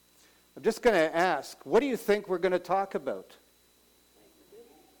 I'm just going to ask, what do you think we're going to talk about?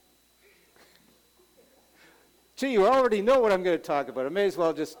 Gee, you already know what I'm going to talk about. I may as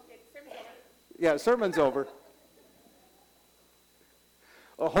well just... Yeah, sermon's over.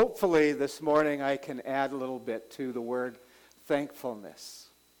 Well, hopefully this morning I can add a little bit to the word thankfulness.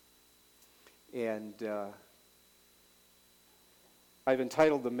 And I've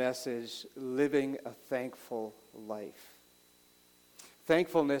entitled the message, Living a Thankful Life.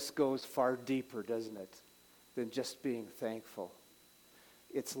 Thankfulness goes far deeper, doesn't it, than just being thankful.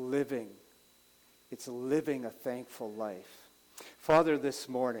 It's living a thankful life. Father, this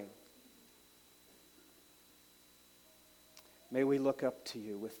morning, may we look up to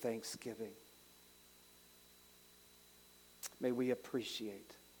you with thanksgiving. May we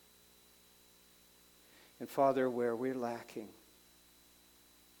appreciate. And Father, where we're lacking,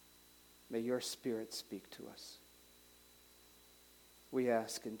 may your Spirit speak to us. We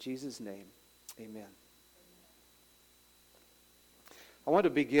ask in Jesus' name, amen. I want to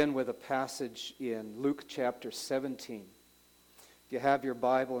begin with a passage in Luke chapter 17. If you have your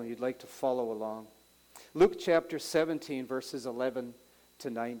Bible and you'd like to follow along. Luke chapter 17, verses 11 to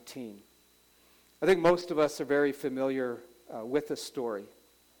 19. I think most of us are very familiar with the story.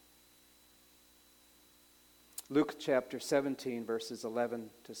 Luke chapter 17, verses 11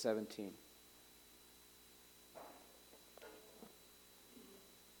 to 17.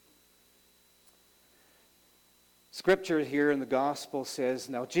 Scripture here in the gospel says,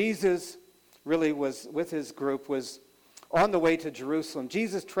 now Jesus really was with his group, was on the way to Jerusalem.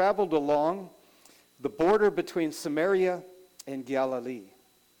 Jesus traveled along the border between Samaria and Galilee.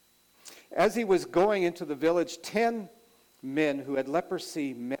 As he was going into the village, 10 men who had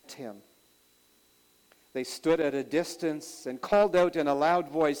leprosy met him. They stood at a distance and called out in a loud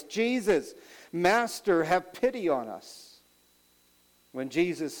voice, Jesus, Master, have pity on us. When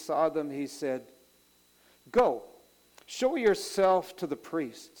Jesus saw them, he said, go. Show yourself to the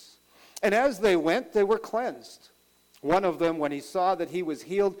priests. And as they went, they were cleansed. One of them, when he saw that he was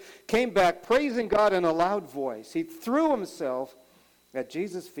healed, came back praising God in a loud voice. He threw himself at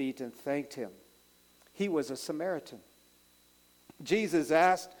Jesus' feet and thanked him. He was a Samaritan. Jesus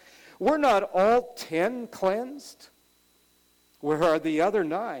asked, were not all 10 cleansed? Where are the other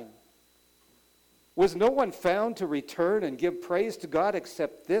 9? Was no one found to return and give praise to God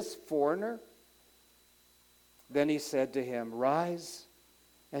except this foreigner? Then he said to him, rise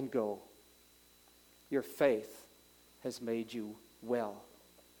and go. Your faith has made you well.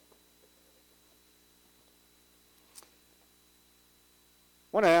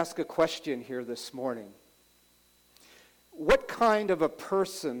 I want to ask a question here this morning. What kind of a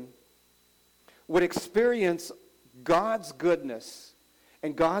person would experience God's goodness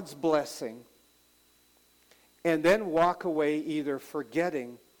and God's blessing and then walk away either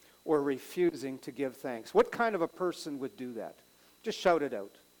forgetting or refusing to give thanks? What kind of a person would do that? Just shout it out.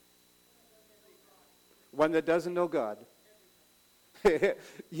 One that doesn't know God.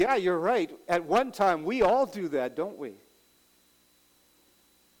 Yeah, you're right. At one time, we all do that, don't we?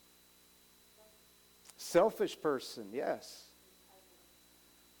 Selfish person, yes.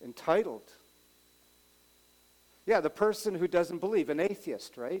 entitled. Yeah, the person who doesn't believe, an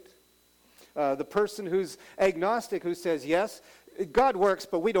atheist, right? The person who's agnostic, who says, yes, God works,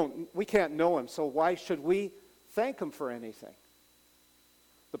 but we can't know him, so why should we thank him for anything?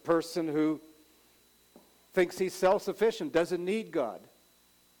 The person who thinks he's self-sufficient, doesn't need God.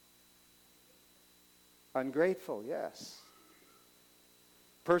 Ungrateful, yes.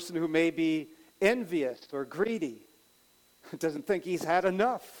 Person who may be envious or greedy, doesn't think he's had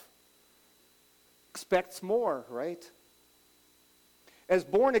enough, expects more, right? As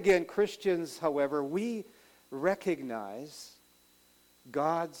born-again Christians, however, we recognize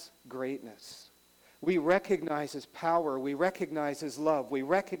God's greatness. We recognize his power. We recognize his love. We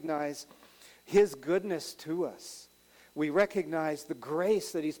recognize his goodness to us. We recognize the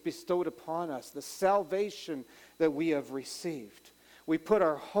grace that he's bestowed upon us, the salvation that we have received. We put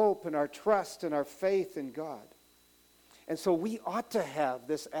our hope and our trust and our faith in God. And so we ought to have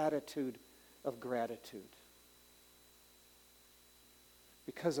this attitude of gratitude.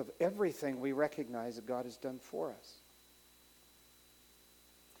 Because of everything we recognize that God has done for us.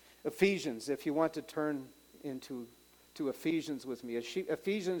 Ephesians, if you want to turn to Ephesians with me.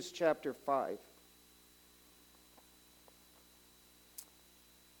 Ephesians chapter 5.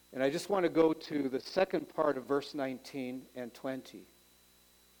 And I just want to go to the second part of verse 19 and 20.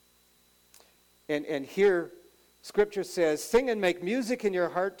 And here, Scripture says, sing and make music in your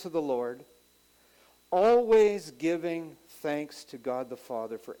heart to the Lord, always giving thanks to God the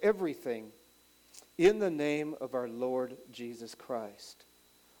Father for everything in the name of our Lord Jesus Christ.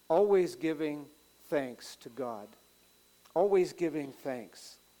 Always giving thanks to God. Always giving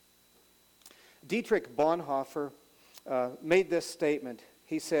thanks. Dietrich Bonhoeffer made this statement.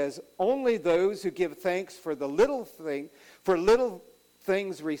 He says, only those who give thanks for little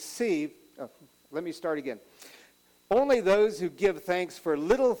things receive. Let me start again. Only those who give thanks for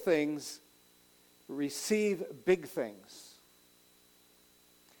little things receive big things.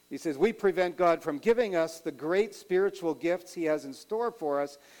 He says, we prevent God from giving us the great spiritual gifts he has in store for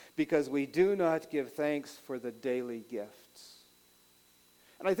us because we do not give thanks for the daily gifts.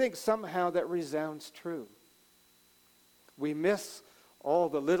 And I think somehow that resounds true. We miss all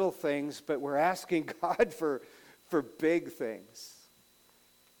the little things, but we're asking God for big things.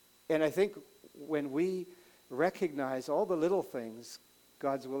 And I think when we recognize all the little things,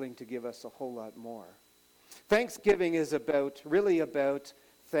 God's willing to give us a whole lot more. Thanksgiving is really about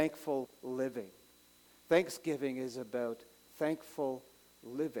thankful living. Thanksgiving is about thankful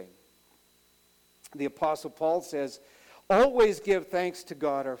living. The Apostle Paul says, always give thanks to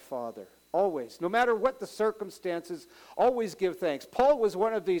God our Father. Always. No matter what the circumstances, always give thanks. Paul was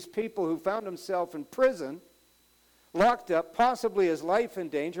one of these people who found himself in prison, locked up, possibly his life in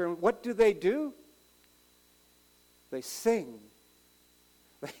danger. And what do? They sing.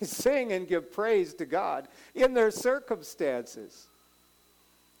 They sing and give praise to God in their circumstances.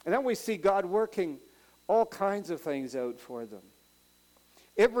 And then we see God working all kinds of things out for them.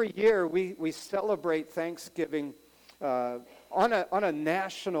 Every year we celebrate Thanksgiving on a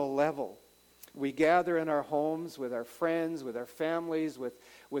national level. We gather in our homes with our friends, with our families,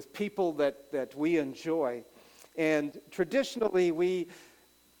 with people that we enjoy. And traditionally we,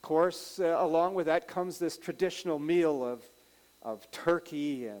 of course, along with that comes this traditional meal of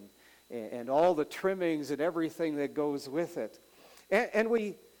turkey and all the trimmings and everything that goes with it. And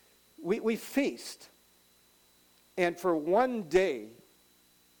we feast. And for one day,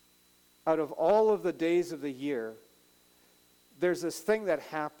 out of all of the days of the year, there's this thing that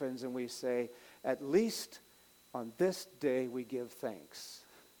happens and we say, at least on this day we give thanks.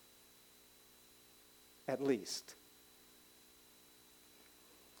 At least.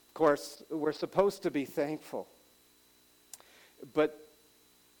 Of course, we're supposed to be thankful. But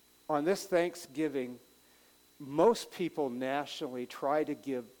on this Thanksgiving, most people nationally try to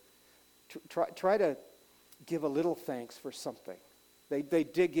give a little thanks for something. They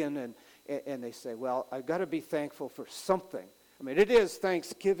dig in and they say, well, I've got to be thankful for something. I mean, it is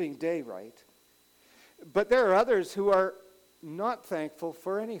Thanksgiving Day, right? But there are others who are not thankful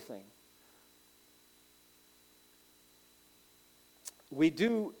for anything. We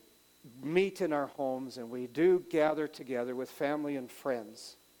do meet in our homes and we do gather together with family and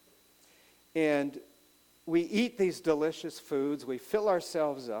friends. And we eat these delicious foods, we fill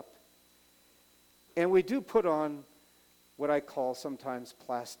ourselves up, and we do put on what I call sometimes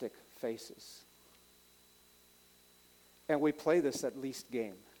plastic faces. And we play this at least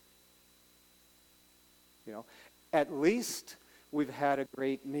game. You know, at least we've had a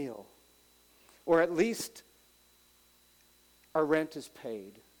great meal. Or at least our rent is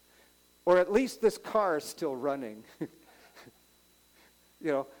paid. Or at least this car is still running.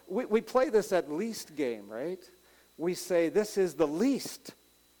 You know, we play this at least game, right? We say, this is the least.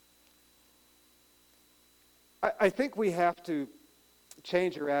 I think we have to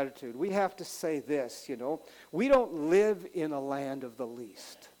change our attitude. We have to say this, you know. We don't live in a land of the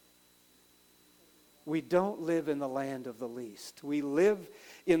least. We don't live in the land of the least. We live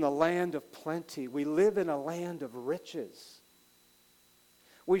in the land of plenty. We live in a land of riches.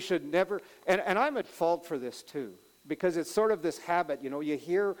 We should never, and I'm at fault for this too, because it's sort of this habit, you know, you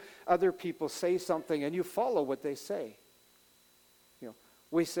hear other people say something and you follow what they say. You know,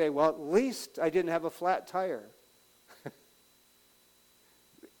 we say, well, at least I didn't have a flat tire.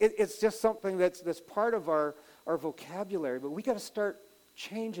 It's just something that's part of our vocabulary, but we got to start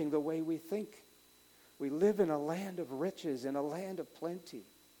changing the way we think. We live in a land of riches, in a land of plenty.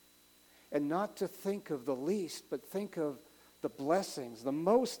 And not to think of the least, but think of the blessings, the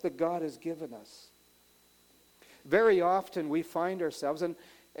most that God has given us. Very often we find ourselves, and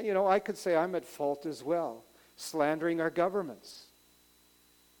you know, I could say I'm at fault as well, slandering our governments.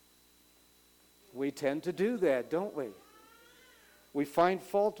 We tend to do that, don't we? We find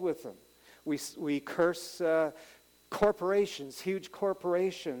fault with them. We curse corporations, huge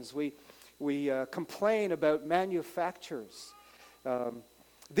corporations. We complain about manufacturers.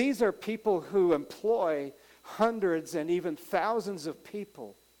 These are people who employ hundreds and even thousands of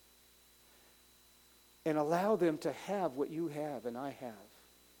people and allow them to have what you have and I have.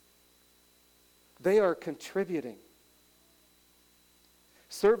 They are contributing.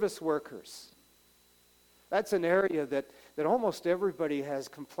 Service workers. That's an area that almost everybody has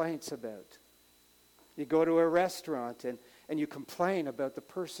complaints about. You go to a restaurant and you complain about the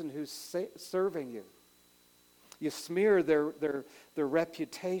person who's serving you. You smear their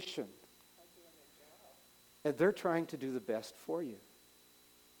reputation. And they're trying to do the best for you.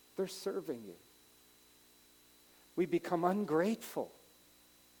 They're serving you. We become ungrateful,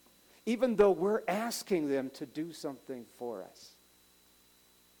 even though we're asking them to do something for us.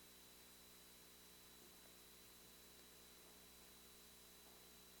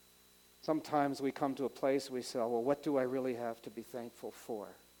 Sometimes we come to a place we say, well, what do I really have to be thankful for?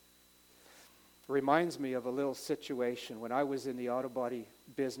 It reminds me of a little situation when I was in the auto body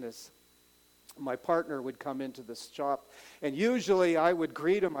business. My partner would come into the shop, and usually I would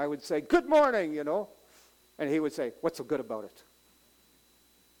greet him. I would say, good morning, you know. And he would say, what's so good about it?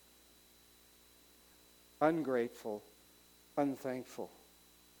 Ungrateful, unthankful.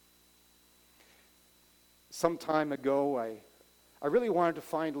 Some time ago, I really wanted to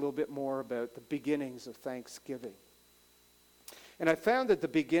find a little bit more about the beginnings of Thanksgiving. And I found that the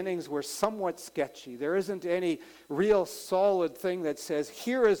beginnings were somewhat sketchy. There isn't any real solid thing that says,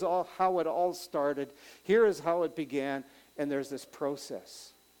 here is how it all started, here is how it began, and there's this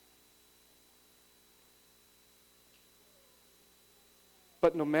process.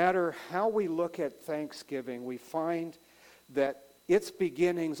 But no matter how we look at Thanksgiving, we find that its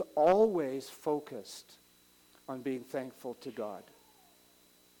beginnings always focused on being thankful to God.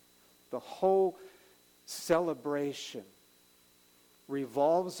 The whole celebration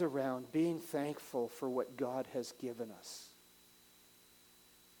revolves around being thankful for what God has given us.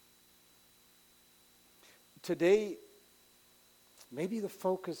 Today, maybe the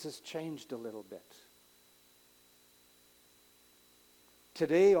focus has changed a little bit.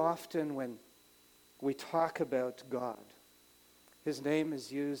 Today, often when we talk about God, His name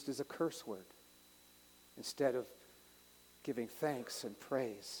is used as a curse word instead of giving thanks and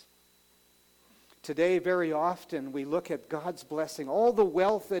praise. Today, very often, we look at God's blessing, all the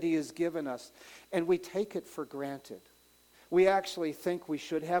wealth that He has given us, and we take it for granted. We actually think we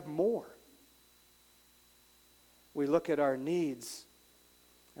should have more. We look at our needs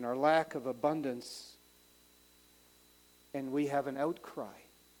and our lack of abundance, and we have an outcry.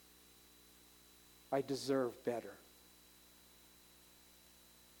 I deserve better.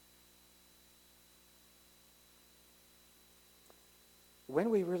 When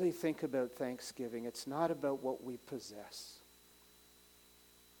we really think about Thanksgiving, it's not about what we possess.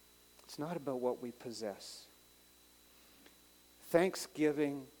 It's not about what we possess.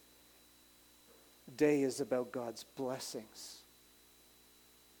 Thanksgiving Day is about God's blessings.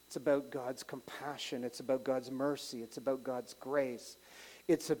 It's about God's compassion. It's about God's mercy. It's about God's grace.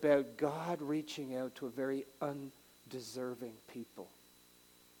 It's about God reaching out to a very undeserving people.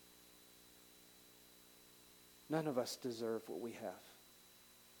 None of us deserve what we have.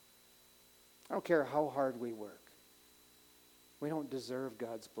 I don't care how hard we work. We don't deserve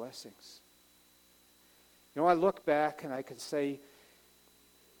God's blessings. You know, I look back and I can say,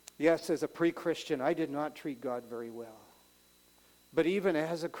 yes, as a pre-Christian, I did not treat God very well. But even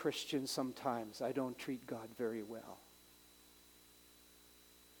as a Christian, sometimes I don't treat God very well.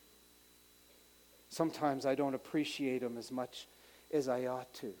 Sometimes I don't appreciate them as much as I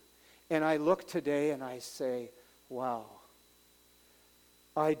ought to. And I look today and I say, wow,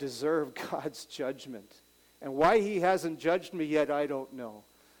 I deserve God's judgment. And why he hasn't judged me yet, I don't know,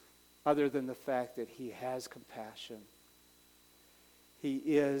 other than the fact that he has compassion. He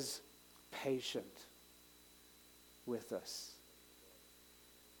is patient with us.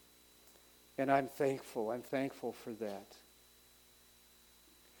 And I'm thankful. I'm thankful for that.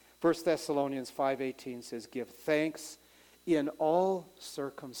 1 Thessalonians 5:18 says, give thanks in all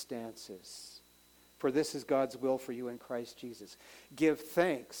circumstances, for this is God's will for you in Christ Jesus. Give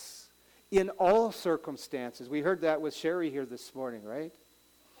thanks in all circumstances. We heard that with Sherry here this morning, right?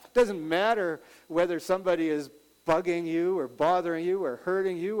 It doesn't matter whether somebody is bugging you or bothering you or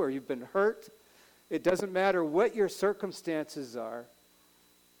hurting you or you've been hurt. It doesn't matter what your circumstances are.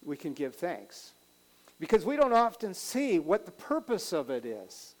 We can give thanks. Because we don't often see what the purpose of it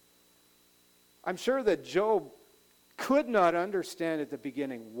is. I'm sure that Job could not understand at the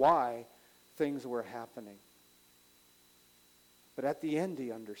beginning why things were happening. But at the end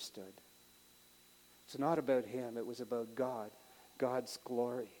he understood. It's not about him. It was about God, God's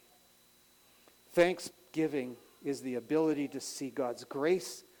glory. Thanksgiving is the ability to see God's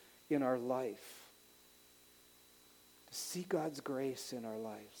grace in our life. To see God's grace in our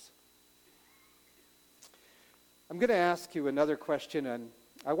lives. I'm going to ask you another question, and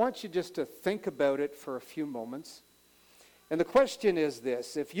I want you just to think about it for a few moments. And the question is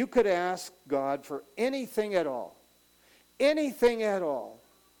this: if you could ask God for anything at all,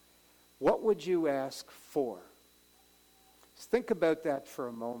 what would you ask for? Just think about that for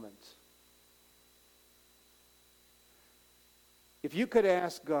a moment. If you could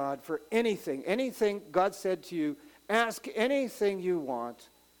ask God for anything God said to you, ask anything you want,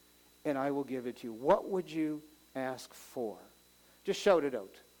 and I will give it to you. What would you ask for? Just shout it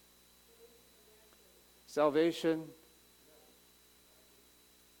out. Salvation.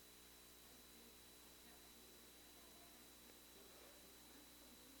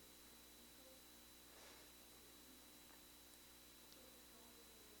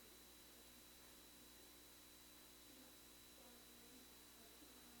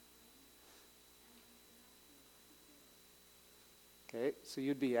 Okay, so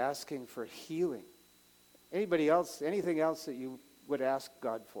you'd be asking for healing. Anybody else, anything else that you would ask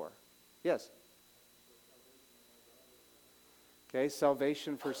God for? Yes? Okay,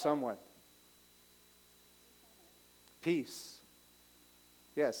 salvation for someone. Peace.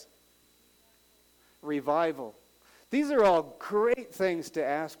 Yes? Revival. These are all great things to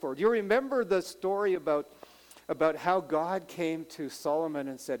ask for. Do you remember the story about how God came to Solomon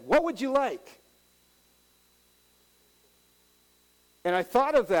and said, "What would you like?" And I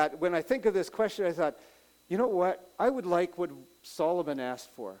thought of that when I think of this question. I thought, you know what? I would like what Solomon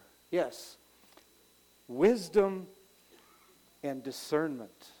asked for. Yes. Wisdom and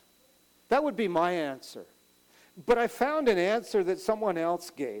discernment. That would be my answer. But I found an answer that someone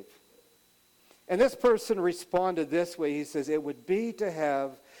else gave. And this person responded this way. He says, it would be to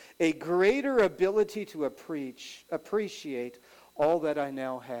have a greater ability to appreciate all that I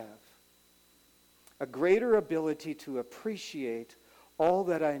now have. A greater ability to appreciate all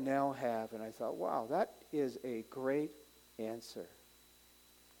that I now have. And I thought, wow, that is a great answer.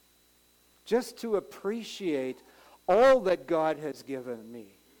 Just to appreciate all that God has given me.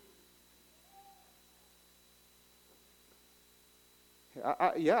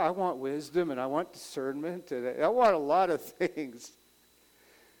 I want wisdom and I want discernment and I want a lot of things.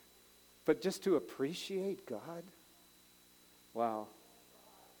 But just to appreciate God? Wow.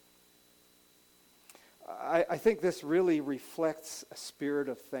 I think this really reflects a spirit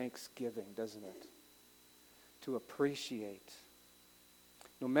of thanksgiving, doesn't it? To appreciate.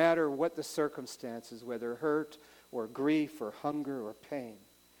 No matter what the circumstances, whether hurt or grief or hunger or pain.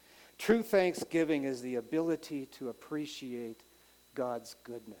 True thanksgiving is the ability to appreciate God's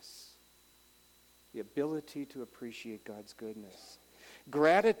goodness. The ability to appreciate God's goodness.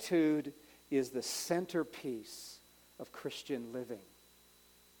 Gratitude is the centerpiece of Christian living.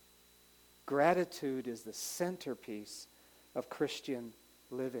 Gratitude is the centerpiece of Christian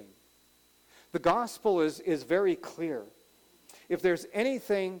living. The gospel is very clear. If there's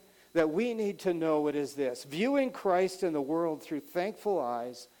anything that we need to know, it is this: viewing Christ in the world through thankful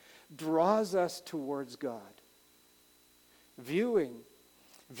eyes draws us towards God. Viewing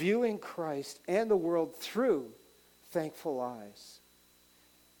Christ and the world through thankful eyes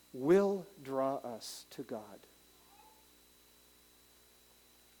will draw us to God.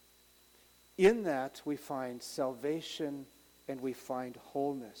 In that we find salvation and we find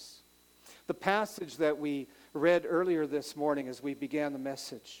wholeness. The passage that we read earlier this morning as we began the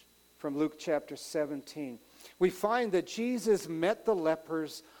message, from Luke chapter 17, we find that Jesus met the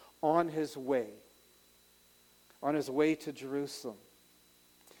lepers on his way to Jerusalem.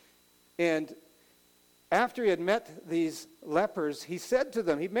 And after he had met these lepers, he said to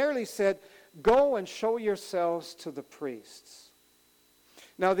them, he merely said, "Go and show yourselves to the priests."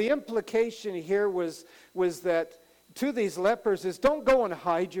 Now the implication here was that to these lepers is, don't go and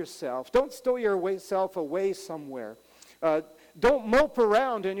hide yourself. Don't stow yourself away somewhere. Don't mope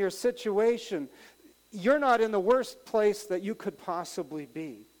around in your situation. You're not in the worst place that you could possibly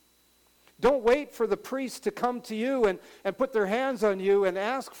be. Don't wait for the priest to come to you and put their hands on you and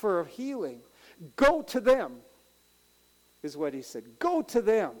ask for a healing. Go to them, is what he said. Go to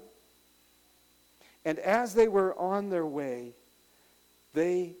them. And as they were on their way,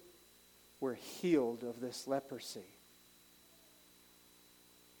 they were healed of this leprosy.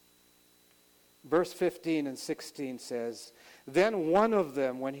 Verse 15 and 16 says, "Then one of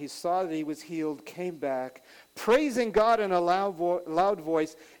them, when he saw that he was healed, came back, praising God in a loud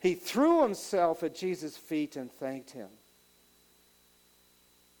voice. He threw himself at Jesus' feet and thanked him."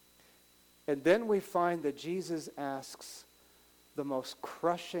 And then we find that Jesus asks the most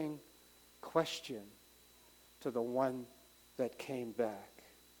crushing question to the one that came back.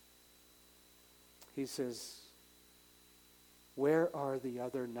 He says, "Where are the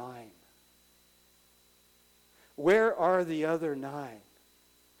other 9? Where are the other 9?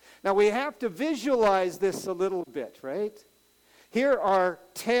 Now we have to visualize this a little bit, right? Here are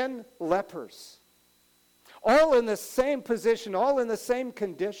 10 lepers, all in the same position, all in the same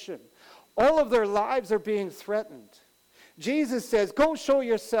condition. All of their lives are being threatened. Jesus says, "Go show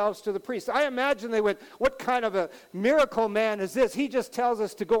yourselves to the priest." I imagine they went, "What kind of a miracle man is this? He just tells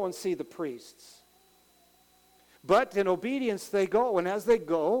us to go and see the priests." But in obedience they go, and as they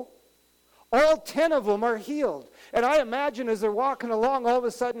go, all 10 of them are healed. And I imagine as they're walking along, all of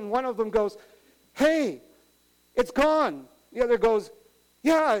a sudden one of them goes, "Hey, it's gone." The other goes,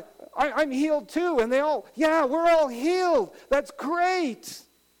 "Yeah, I'm healed too." And they all, "Yeah, we're all healed. That's great."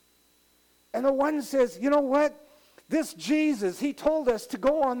 And the one says, "You know what? This Jesus, he told us to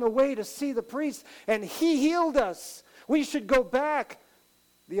go on the way to see the priest, and he healed us. We should go back."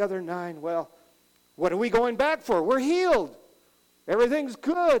 The other 9, "Well, what are we going back for? We're healed. Everything's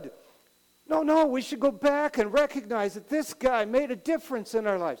good." No, we should go back and recognize that this guy made a difference in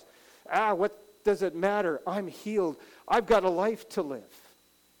our lives. What does it matter? I'm healed. I've got a life to live.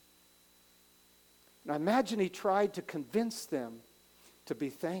 Now imagine he tried to convince them to be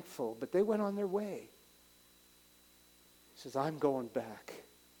thankful, but they went on their way. He says, "I'm going back.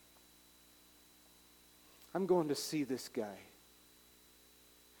 I'm going to see this guy."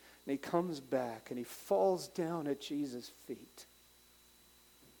 And he comes back and he falls down at Jesus' feet.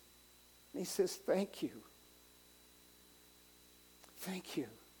 And he says, "Thank you. Thank you.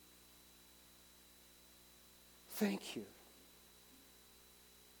 Thank you."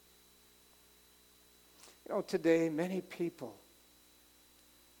 You know, today many people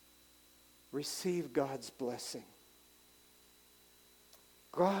receive God's blessing,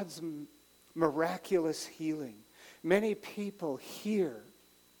 God's miraculous healing. Many people hear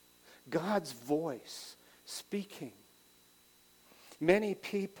God's voice speaking. Many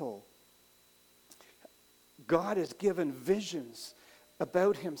people, God has given visions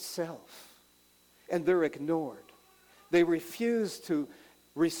about himself, and they're ignored. They refuse to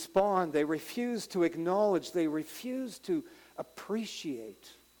respond. They refuse to acknowledge. They refuse to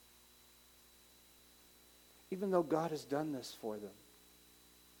appreciate, even though God has done this for them.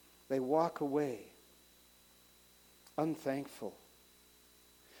 They walk away unthankful.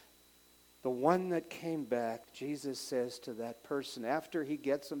 The one that came back, Jesus says to that person, after he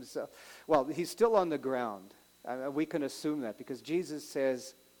gets himself, well, he's still on the ground. We can assume that because Jesus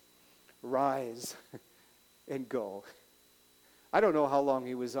says, "Rise and go." I don't know how long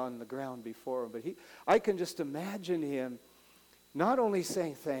he was on the ground before him, but I can just imagine him not only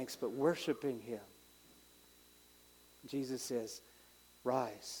saying thanks, but worshiping him. Jesus says,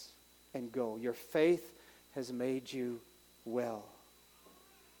 "Rise and go. Your faith has made you well."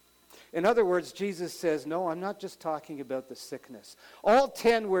 In other words, Jesus says, "No, I'm not just talking about the sickness. All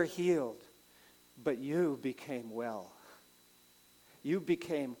 10 were healed, but you became well. You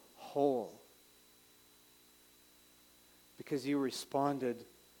became whole because you responded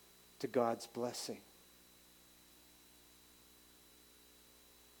to God's blessing."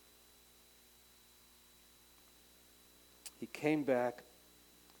 He came back,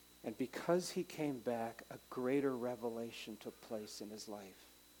 and because he came back, a greater revelation took place in his life.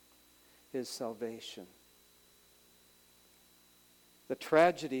 His salvation. The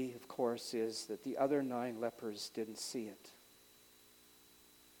tragedy, of course, is that the other 9 lepers didn't see it.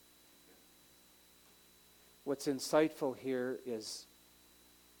 what's insightful here is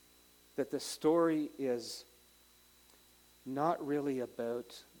that the story is not really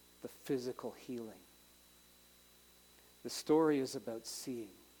about the physical healing. The story is about seeing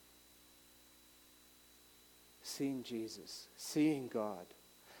Jesus, seeing God.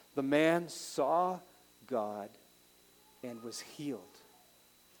 The man saw God and was healed,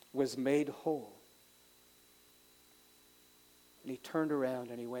 was made whole. And he turned around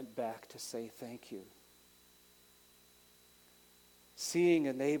and he went back to say thank you. Seeing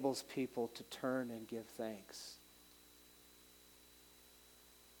enables people to turn and give thanks.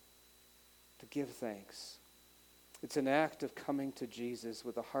 To give thanks. It's an act of coming to Jesus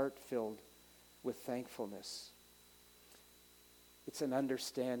with a heart filled with thankfulness. It's an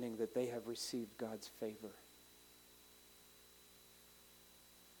understanding that they have received God's favor.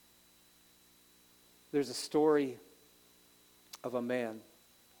 There's a story of a man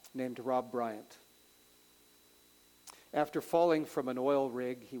named Rob Bryant. After falling from an oil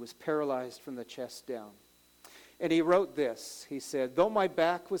rig, he was paralyzed from the chest down. And he wrote this. He said, "Though my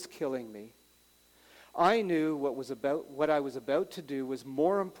back was killing me, I knew what I was about to do was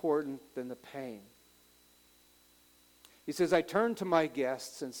more important than the pain." He says, "I turned to my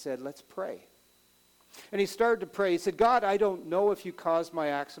guests and said, 'Let's pray.' And he started to pray. He said, 'God, I don't know if you caused my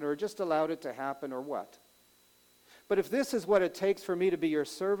accident or just allowed it to happen or what. But if this is what it takes for me to be your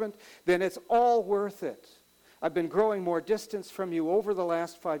servant, then it's all worth it. I've been growing more distance from you over the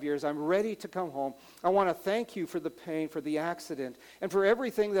last 5 years. I'm ready to come home. I want to thank you for the pain, for the accident, and for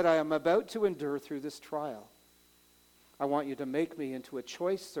everything that I am about to endure through this trial. I want you to make me into a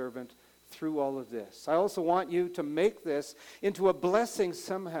choice servant through all of this. I also want you to make this into a blessing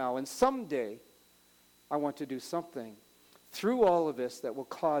somehow. And someday, I want to do something through all of this that will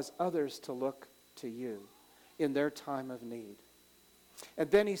cause others to look to you in their time of need.'"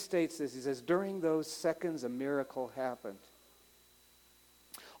 And then he states this. He says, "During those seconds, a miracle happened.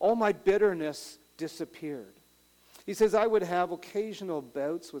 All my bitterness disappeared." He says, "I would have occasional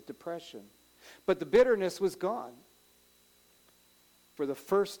bouts with depression, but the bitterness was gone. For the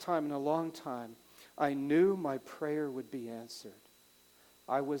first time in a long time, I knew my prayer would be answered.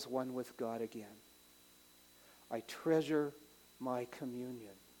 I was one with God again. I treasure my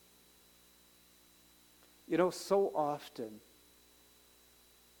communion." You know, so often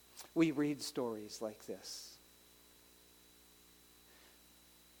we read stories like this.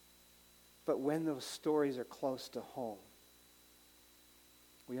 But when those stories are close to home,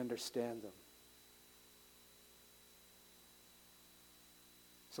 we understand them.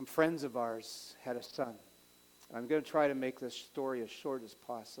 Some friends of ours had a son. I'm going to try to make this story as short as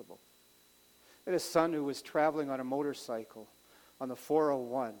possible. They had a son who was traveling on a motorcycle on the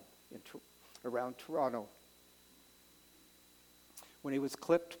 401 around Toronto. When he was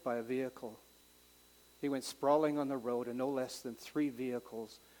clipped by a vehicle, he went sprawling on the road, and no less than 3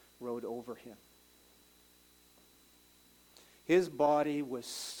 vehicles rode over him. His body was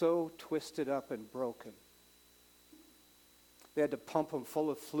so twisted up and broken, they had to pump him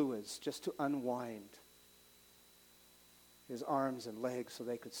full of fluids just to unwind his arms and legs so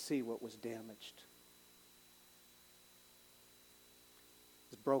they could see what was damaged.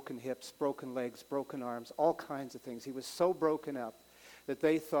 His broken hips, broken legs, broken arms, all kinds of things. He was so broken up that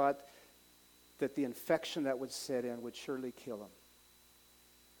they thought that the infection that would set in would surely kill him.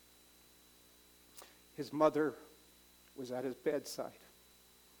 His mother was at his bedside.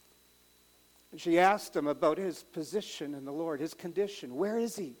 And she asked him about his position in the Lord, his condition. Where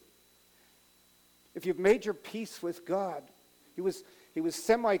is he? If you've made your peace with God. He was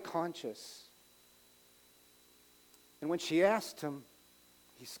semi-conscious. And when she asked him,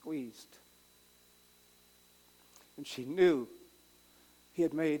 he squeezed. And she knew he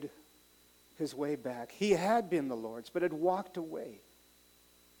had made his way back. He had been the Lord's, but had walked away.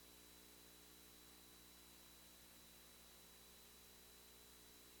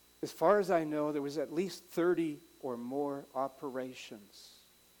 As far as I know, there was at least 30 or more operations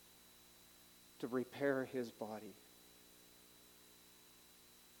to repair his body.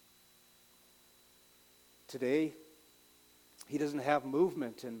 Today, he doesn't have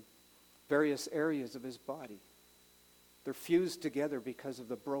movement in various areas of his body. They're fused together because of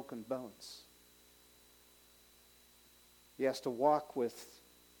the broken bones. He has to walk with,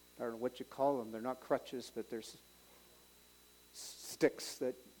 I don't know what you call them. They're not crutches, but there's sticks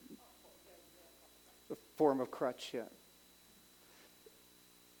that the form of crutch, yeah.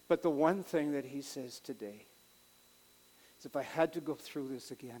 But the one thing that he says today is, if I had to go through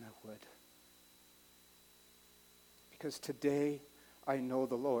this again, I would. Because today I know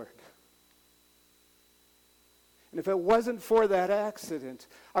the Lord. And if it wasn't for that accident,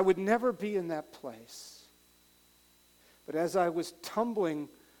 I would never be in that place. But as I was tumbling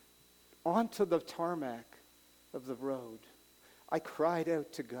onto the tarmac of the road, I cried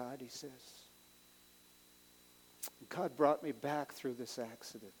out to God, he says. God brought me back through this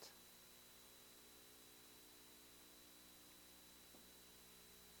accident.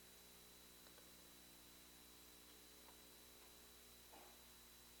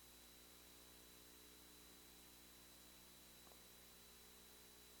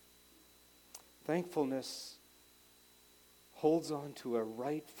 Thankfulness holds on to a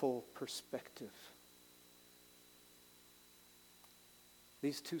rightful perspective.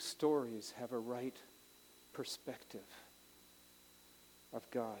 These two stories have a right perspective of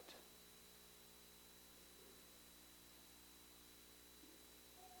God.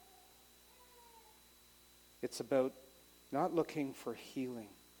 It's about not looking for healing,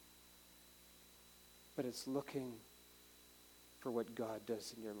 but it's looking for what God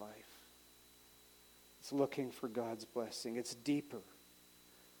does in your life. It's looking for God's blessing. It's deeper.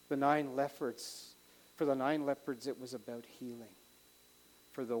 For the 9 leopards, it was about healing.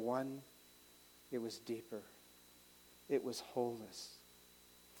 For the one, it was deeper. It was wholeness.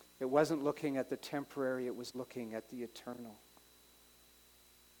 It wasn't looking at the temporary, it was looking at the eternal.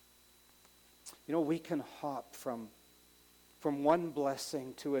 You know, we can hop from one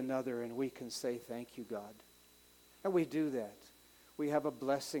blessing to another, and we can say, thank you, God. And we do that. We have a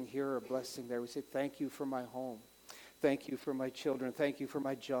blessing here or a blessing there. We say, thank you for my home. Thank you for my children. Thank you for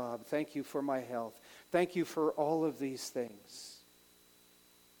my job. Thank you for my health. Thank you for all of these things.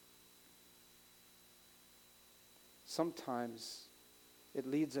 Sometimes it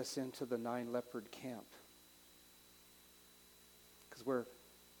leads us into the 9 leopard camp because we're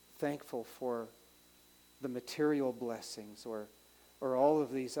thankful for the material blessings or all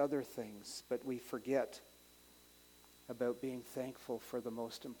of these other things, but we forget about being thankful for the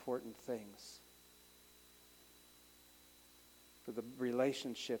most important things, for the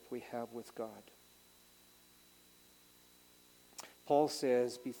relationship we have with God. Paul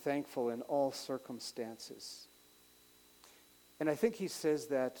says, be thankful in all circumstances. And I think he says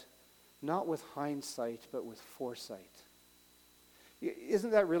that not with hindsight, but with foresight.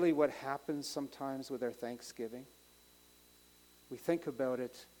 Isn't that really what happens sometimes with our Thanksgiving? We think about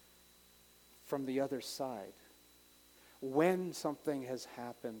it from the other side. When something has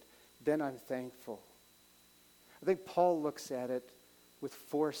happened, then I'm thankful. I think Paul looks at it with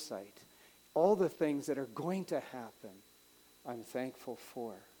foresight. All the things that are going to happen, I'm thankful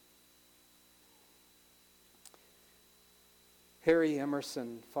for. Harry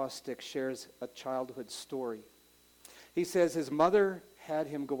Emerson Fosdick shares a childhood story. He says his mother had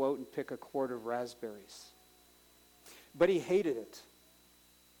him go out and pick a quart of raspberries. But he hated it.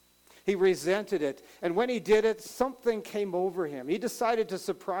 He resented it. And when he did it, something came over him. He decided to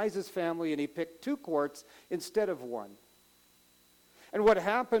surprise his family, and he picked 2 quarts instead of 1. And what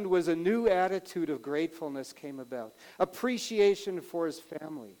happened was a new attitude of gratefulness came about. Appreciation for his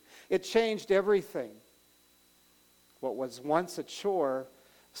family. It changed everything. What was once a chore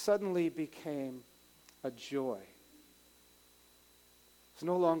suddenly became a joy. It's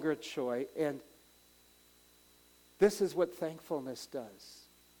no longer a chore. And this is what thankfulness does.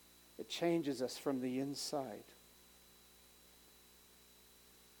 It changes us from the inside.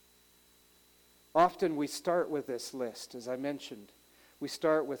 Often we start with this list, as I mentioned. We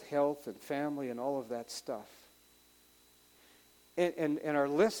start with health and family and all of that stuff. And our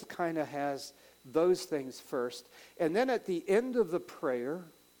list kind of has those things first. And then at the end of the prayer,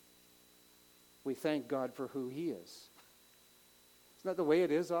 we thank God for who He is. Isn't that the way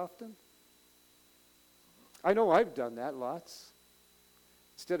it is often? I know I've done that lots.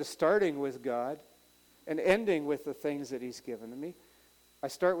 Instead of starting with God and ending with the things that He's given me, I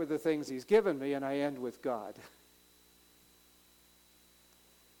start with the things He's given me and I end with God.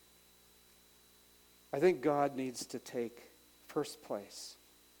 I think God needs to take first place.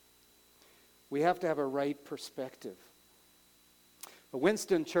 We have to have a right perspective.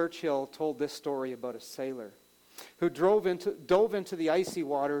 Winston Churchill told this story about a sailor who dove into the icy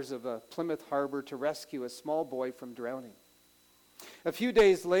waters of Plymouth Harbor to rescue a small boy from drowning. A few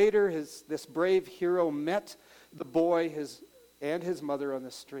days later, this brave hero met the boy and his mother on the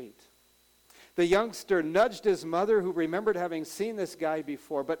street. The youngster nudged his mother, who remembered having seen this guy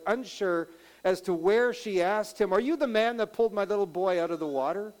before, but unsure as to where, she asked him, "Are you the man that pulled my little boy out of the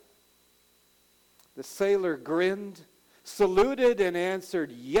water?" The sailor grinned, saluted, and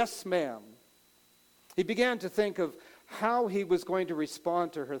answered, "Yes, ma'am." He began to think of how he was going to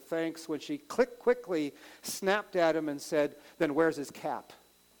respond to her thanks when she quickly snapped at him and said, "Then where's his cap?"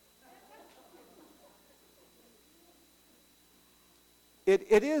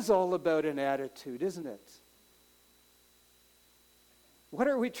 It is all about an attitude, isn't it? What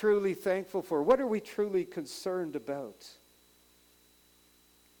are we truly thankful for? What are we truly concerned about?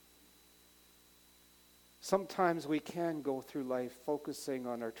 Sometimes we can go through life focusing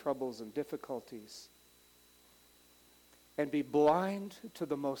on our troubles and difficulties and be blind to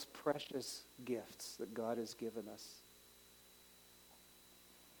the most precious gifts that God has given us.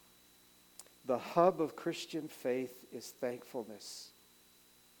 The hub of Christian faith is thankfulness.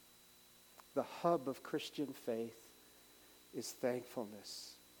 The hub of Christian faith is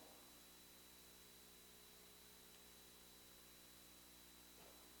thankfulness.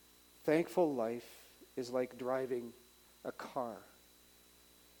 Thankful life is like driving a car.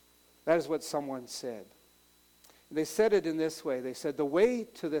 That is what someone said. They said it in this way. They said, the way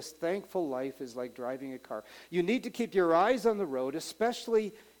to this thankful life is like driving a car. You need to keep your eyes on the road,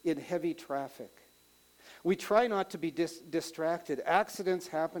 especially in heavy traffic. We try not to be distracted. Accidents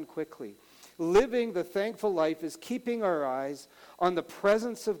happen quickly. Living the thankful life is keeping our eyes on the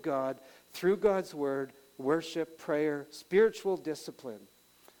presence of God through God's word, worship, prayer, spiritual discipline,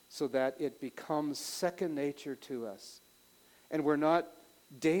 so that it becomes second nature to us. And we're not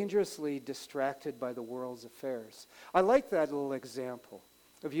dangerously distracted by the world's affairs. I like that little example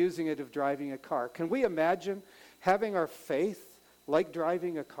of using it of driving a car. Can we imagine having our faith like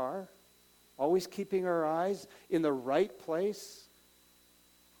driving a car? Always keeping our eyes in the right place,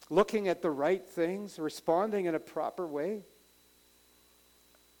 looking at the right things, responding in a proper way?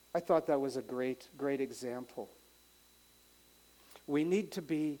 I thought that was a great, great example. We need to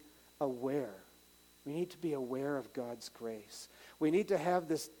be aware. We need to be aware of God's grace. We need to have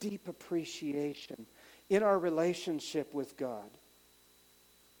this deep appreciation in our relationship with God.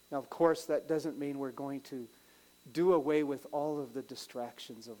 Now, of course, that doesn't mean we're going to do away with all of the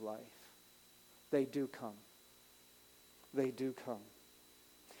distractions of life. They do come. They do come.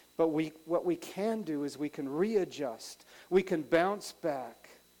 But what we can do is we can readjust. We can bounce back.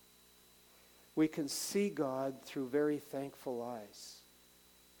 We can see God through very thankful eyes.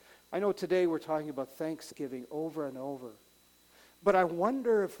 I know today we're talking about Thanksgiving over and over. But I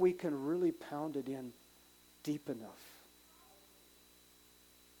wonder if we can really pound it in deep enough.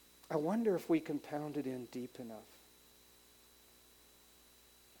 I wonder if we can pound it in deep enough.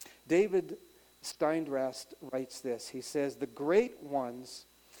 David Steindrast writes this. He says, the great ones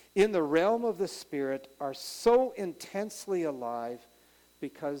in the realm of the Spirit are so intensely alive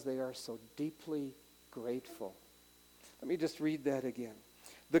because they are so deeply grateful. Let me just read that again.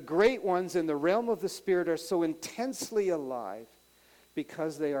 The great ones in the realm of the Spirit are so intensely alive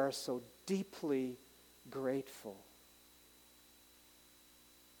because they are so deeply grateful.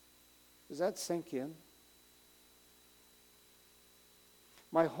 Does that sink in?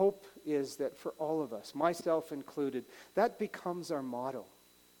 My hope is that for all of us, myself included, that becomes our motto.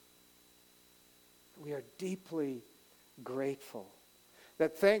 We are deeply grateful.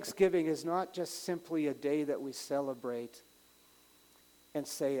 That Thanksgiving is not just simply a day that we celebrate and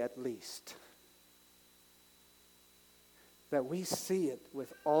say at least. That we see it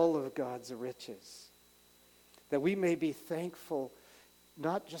with all of God's riches. That we may be thankful,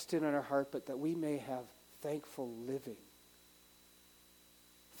 not just in our heart, but that we may have thankful living.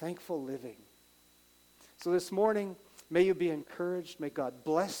 Thankful living. So this morning, may you be encouraged. May God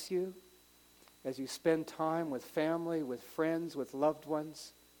bless you as you spend time with family, with friends, with loved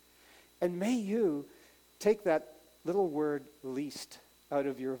ones. And may you take that little word least out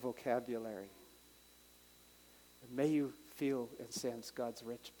of your vocabulary. And may you feel and sense God's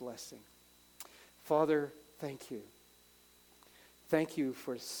rich blessing. Father, thank you. Thank you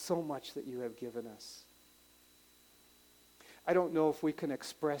for so much that you have given us. I don't know if we can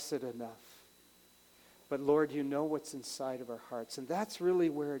express it enough. But Lord, you know what's inside of our hearts. And that's really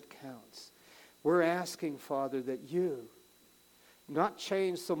where it counts. We're asking, Father, that you not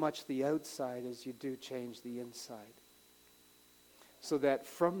change so much the outside as you do change the inside. So that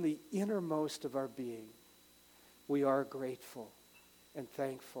from the innermost of our being, we are grateful and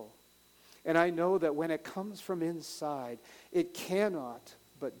thankful. And I know that when it comes from inside, it cannot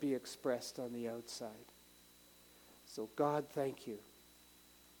but be expressed on the outside. So God, thank you.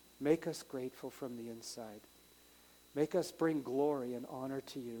 Make us grateful from the inside. Make us bring glory and honor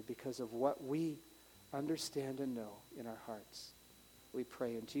to you because of what we understand and know in our hearts. We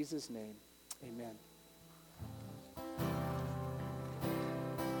pray in Jesus' name. Amen.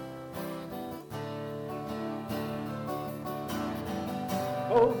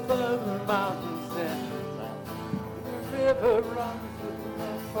 Over the mountains and the land, the river runs with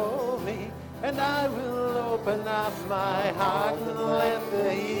love for me, and I will open up my heart and let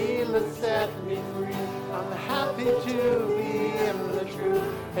the healer set me free. I'm happy to be in the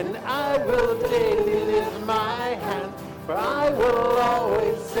truth, and I will daily lift my hand, For I will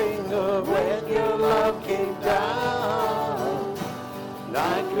always sing of when your love came down. And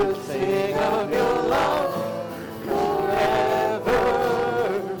I could sing of your love forever.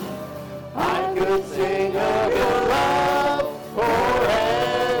 I could sing of your love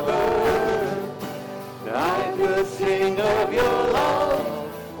forever. I could sing of your love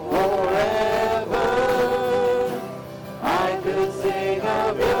forever. I could sing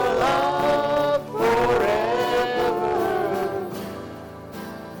of your love forever.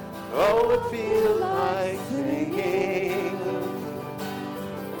 Oh, it feels like singing.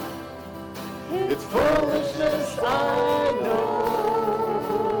 It's foolishness, I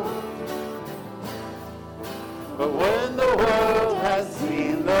know. But when the world has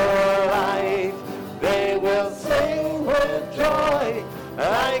seen the light, they will sing with joy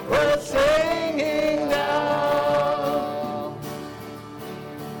like we're singing now.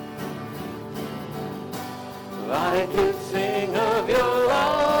 I could sing of your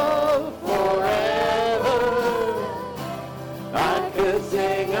love forever. I could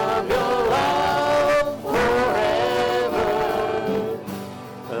sing of your love forever.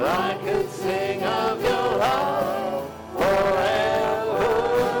 I could sing of your love forever.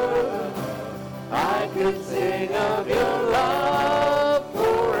 I could sing of your love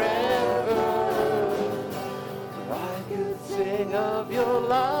forever. I could sing of your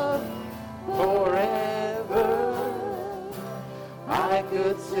love forever. I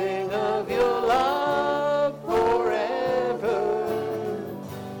could sing of your love forever.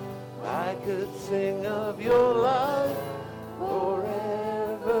 I could sing of your love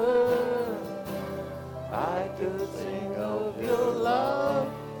forever. I could sing of your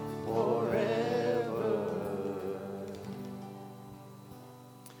love forever.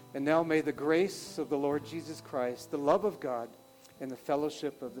 And now may the grace of the Lord Jesus Christ, the love of God, and the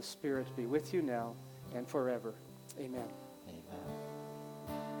fellowship of the Spirit be with you now and forever. Amen.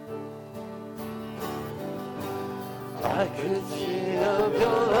 I could sing of your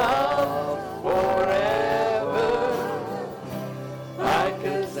love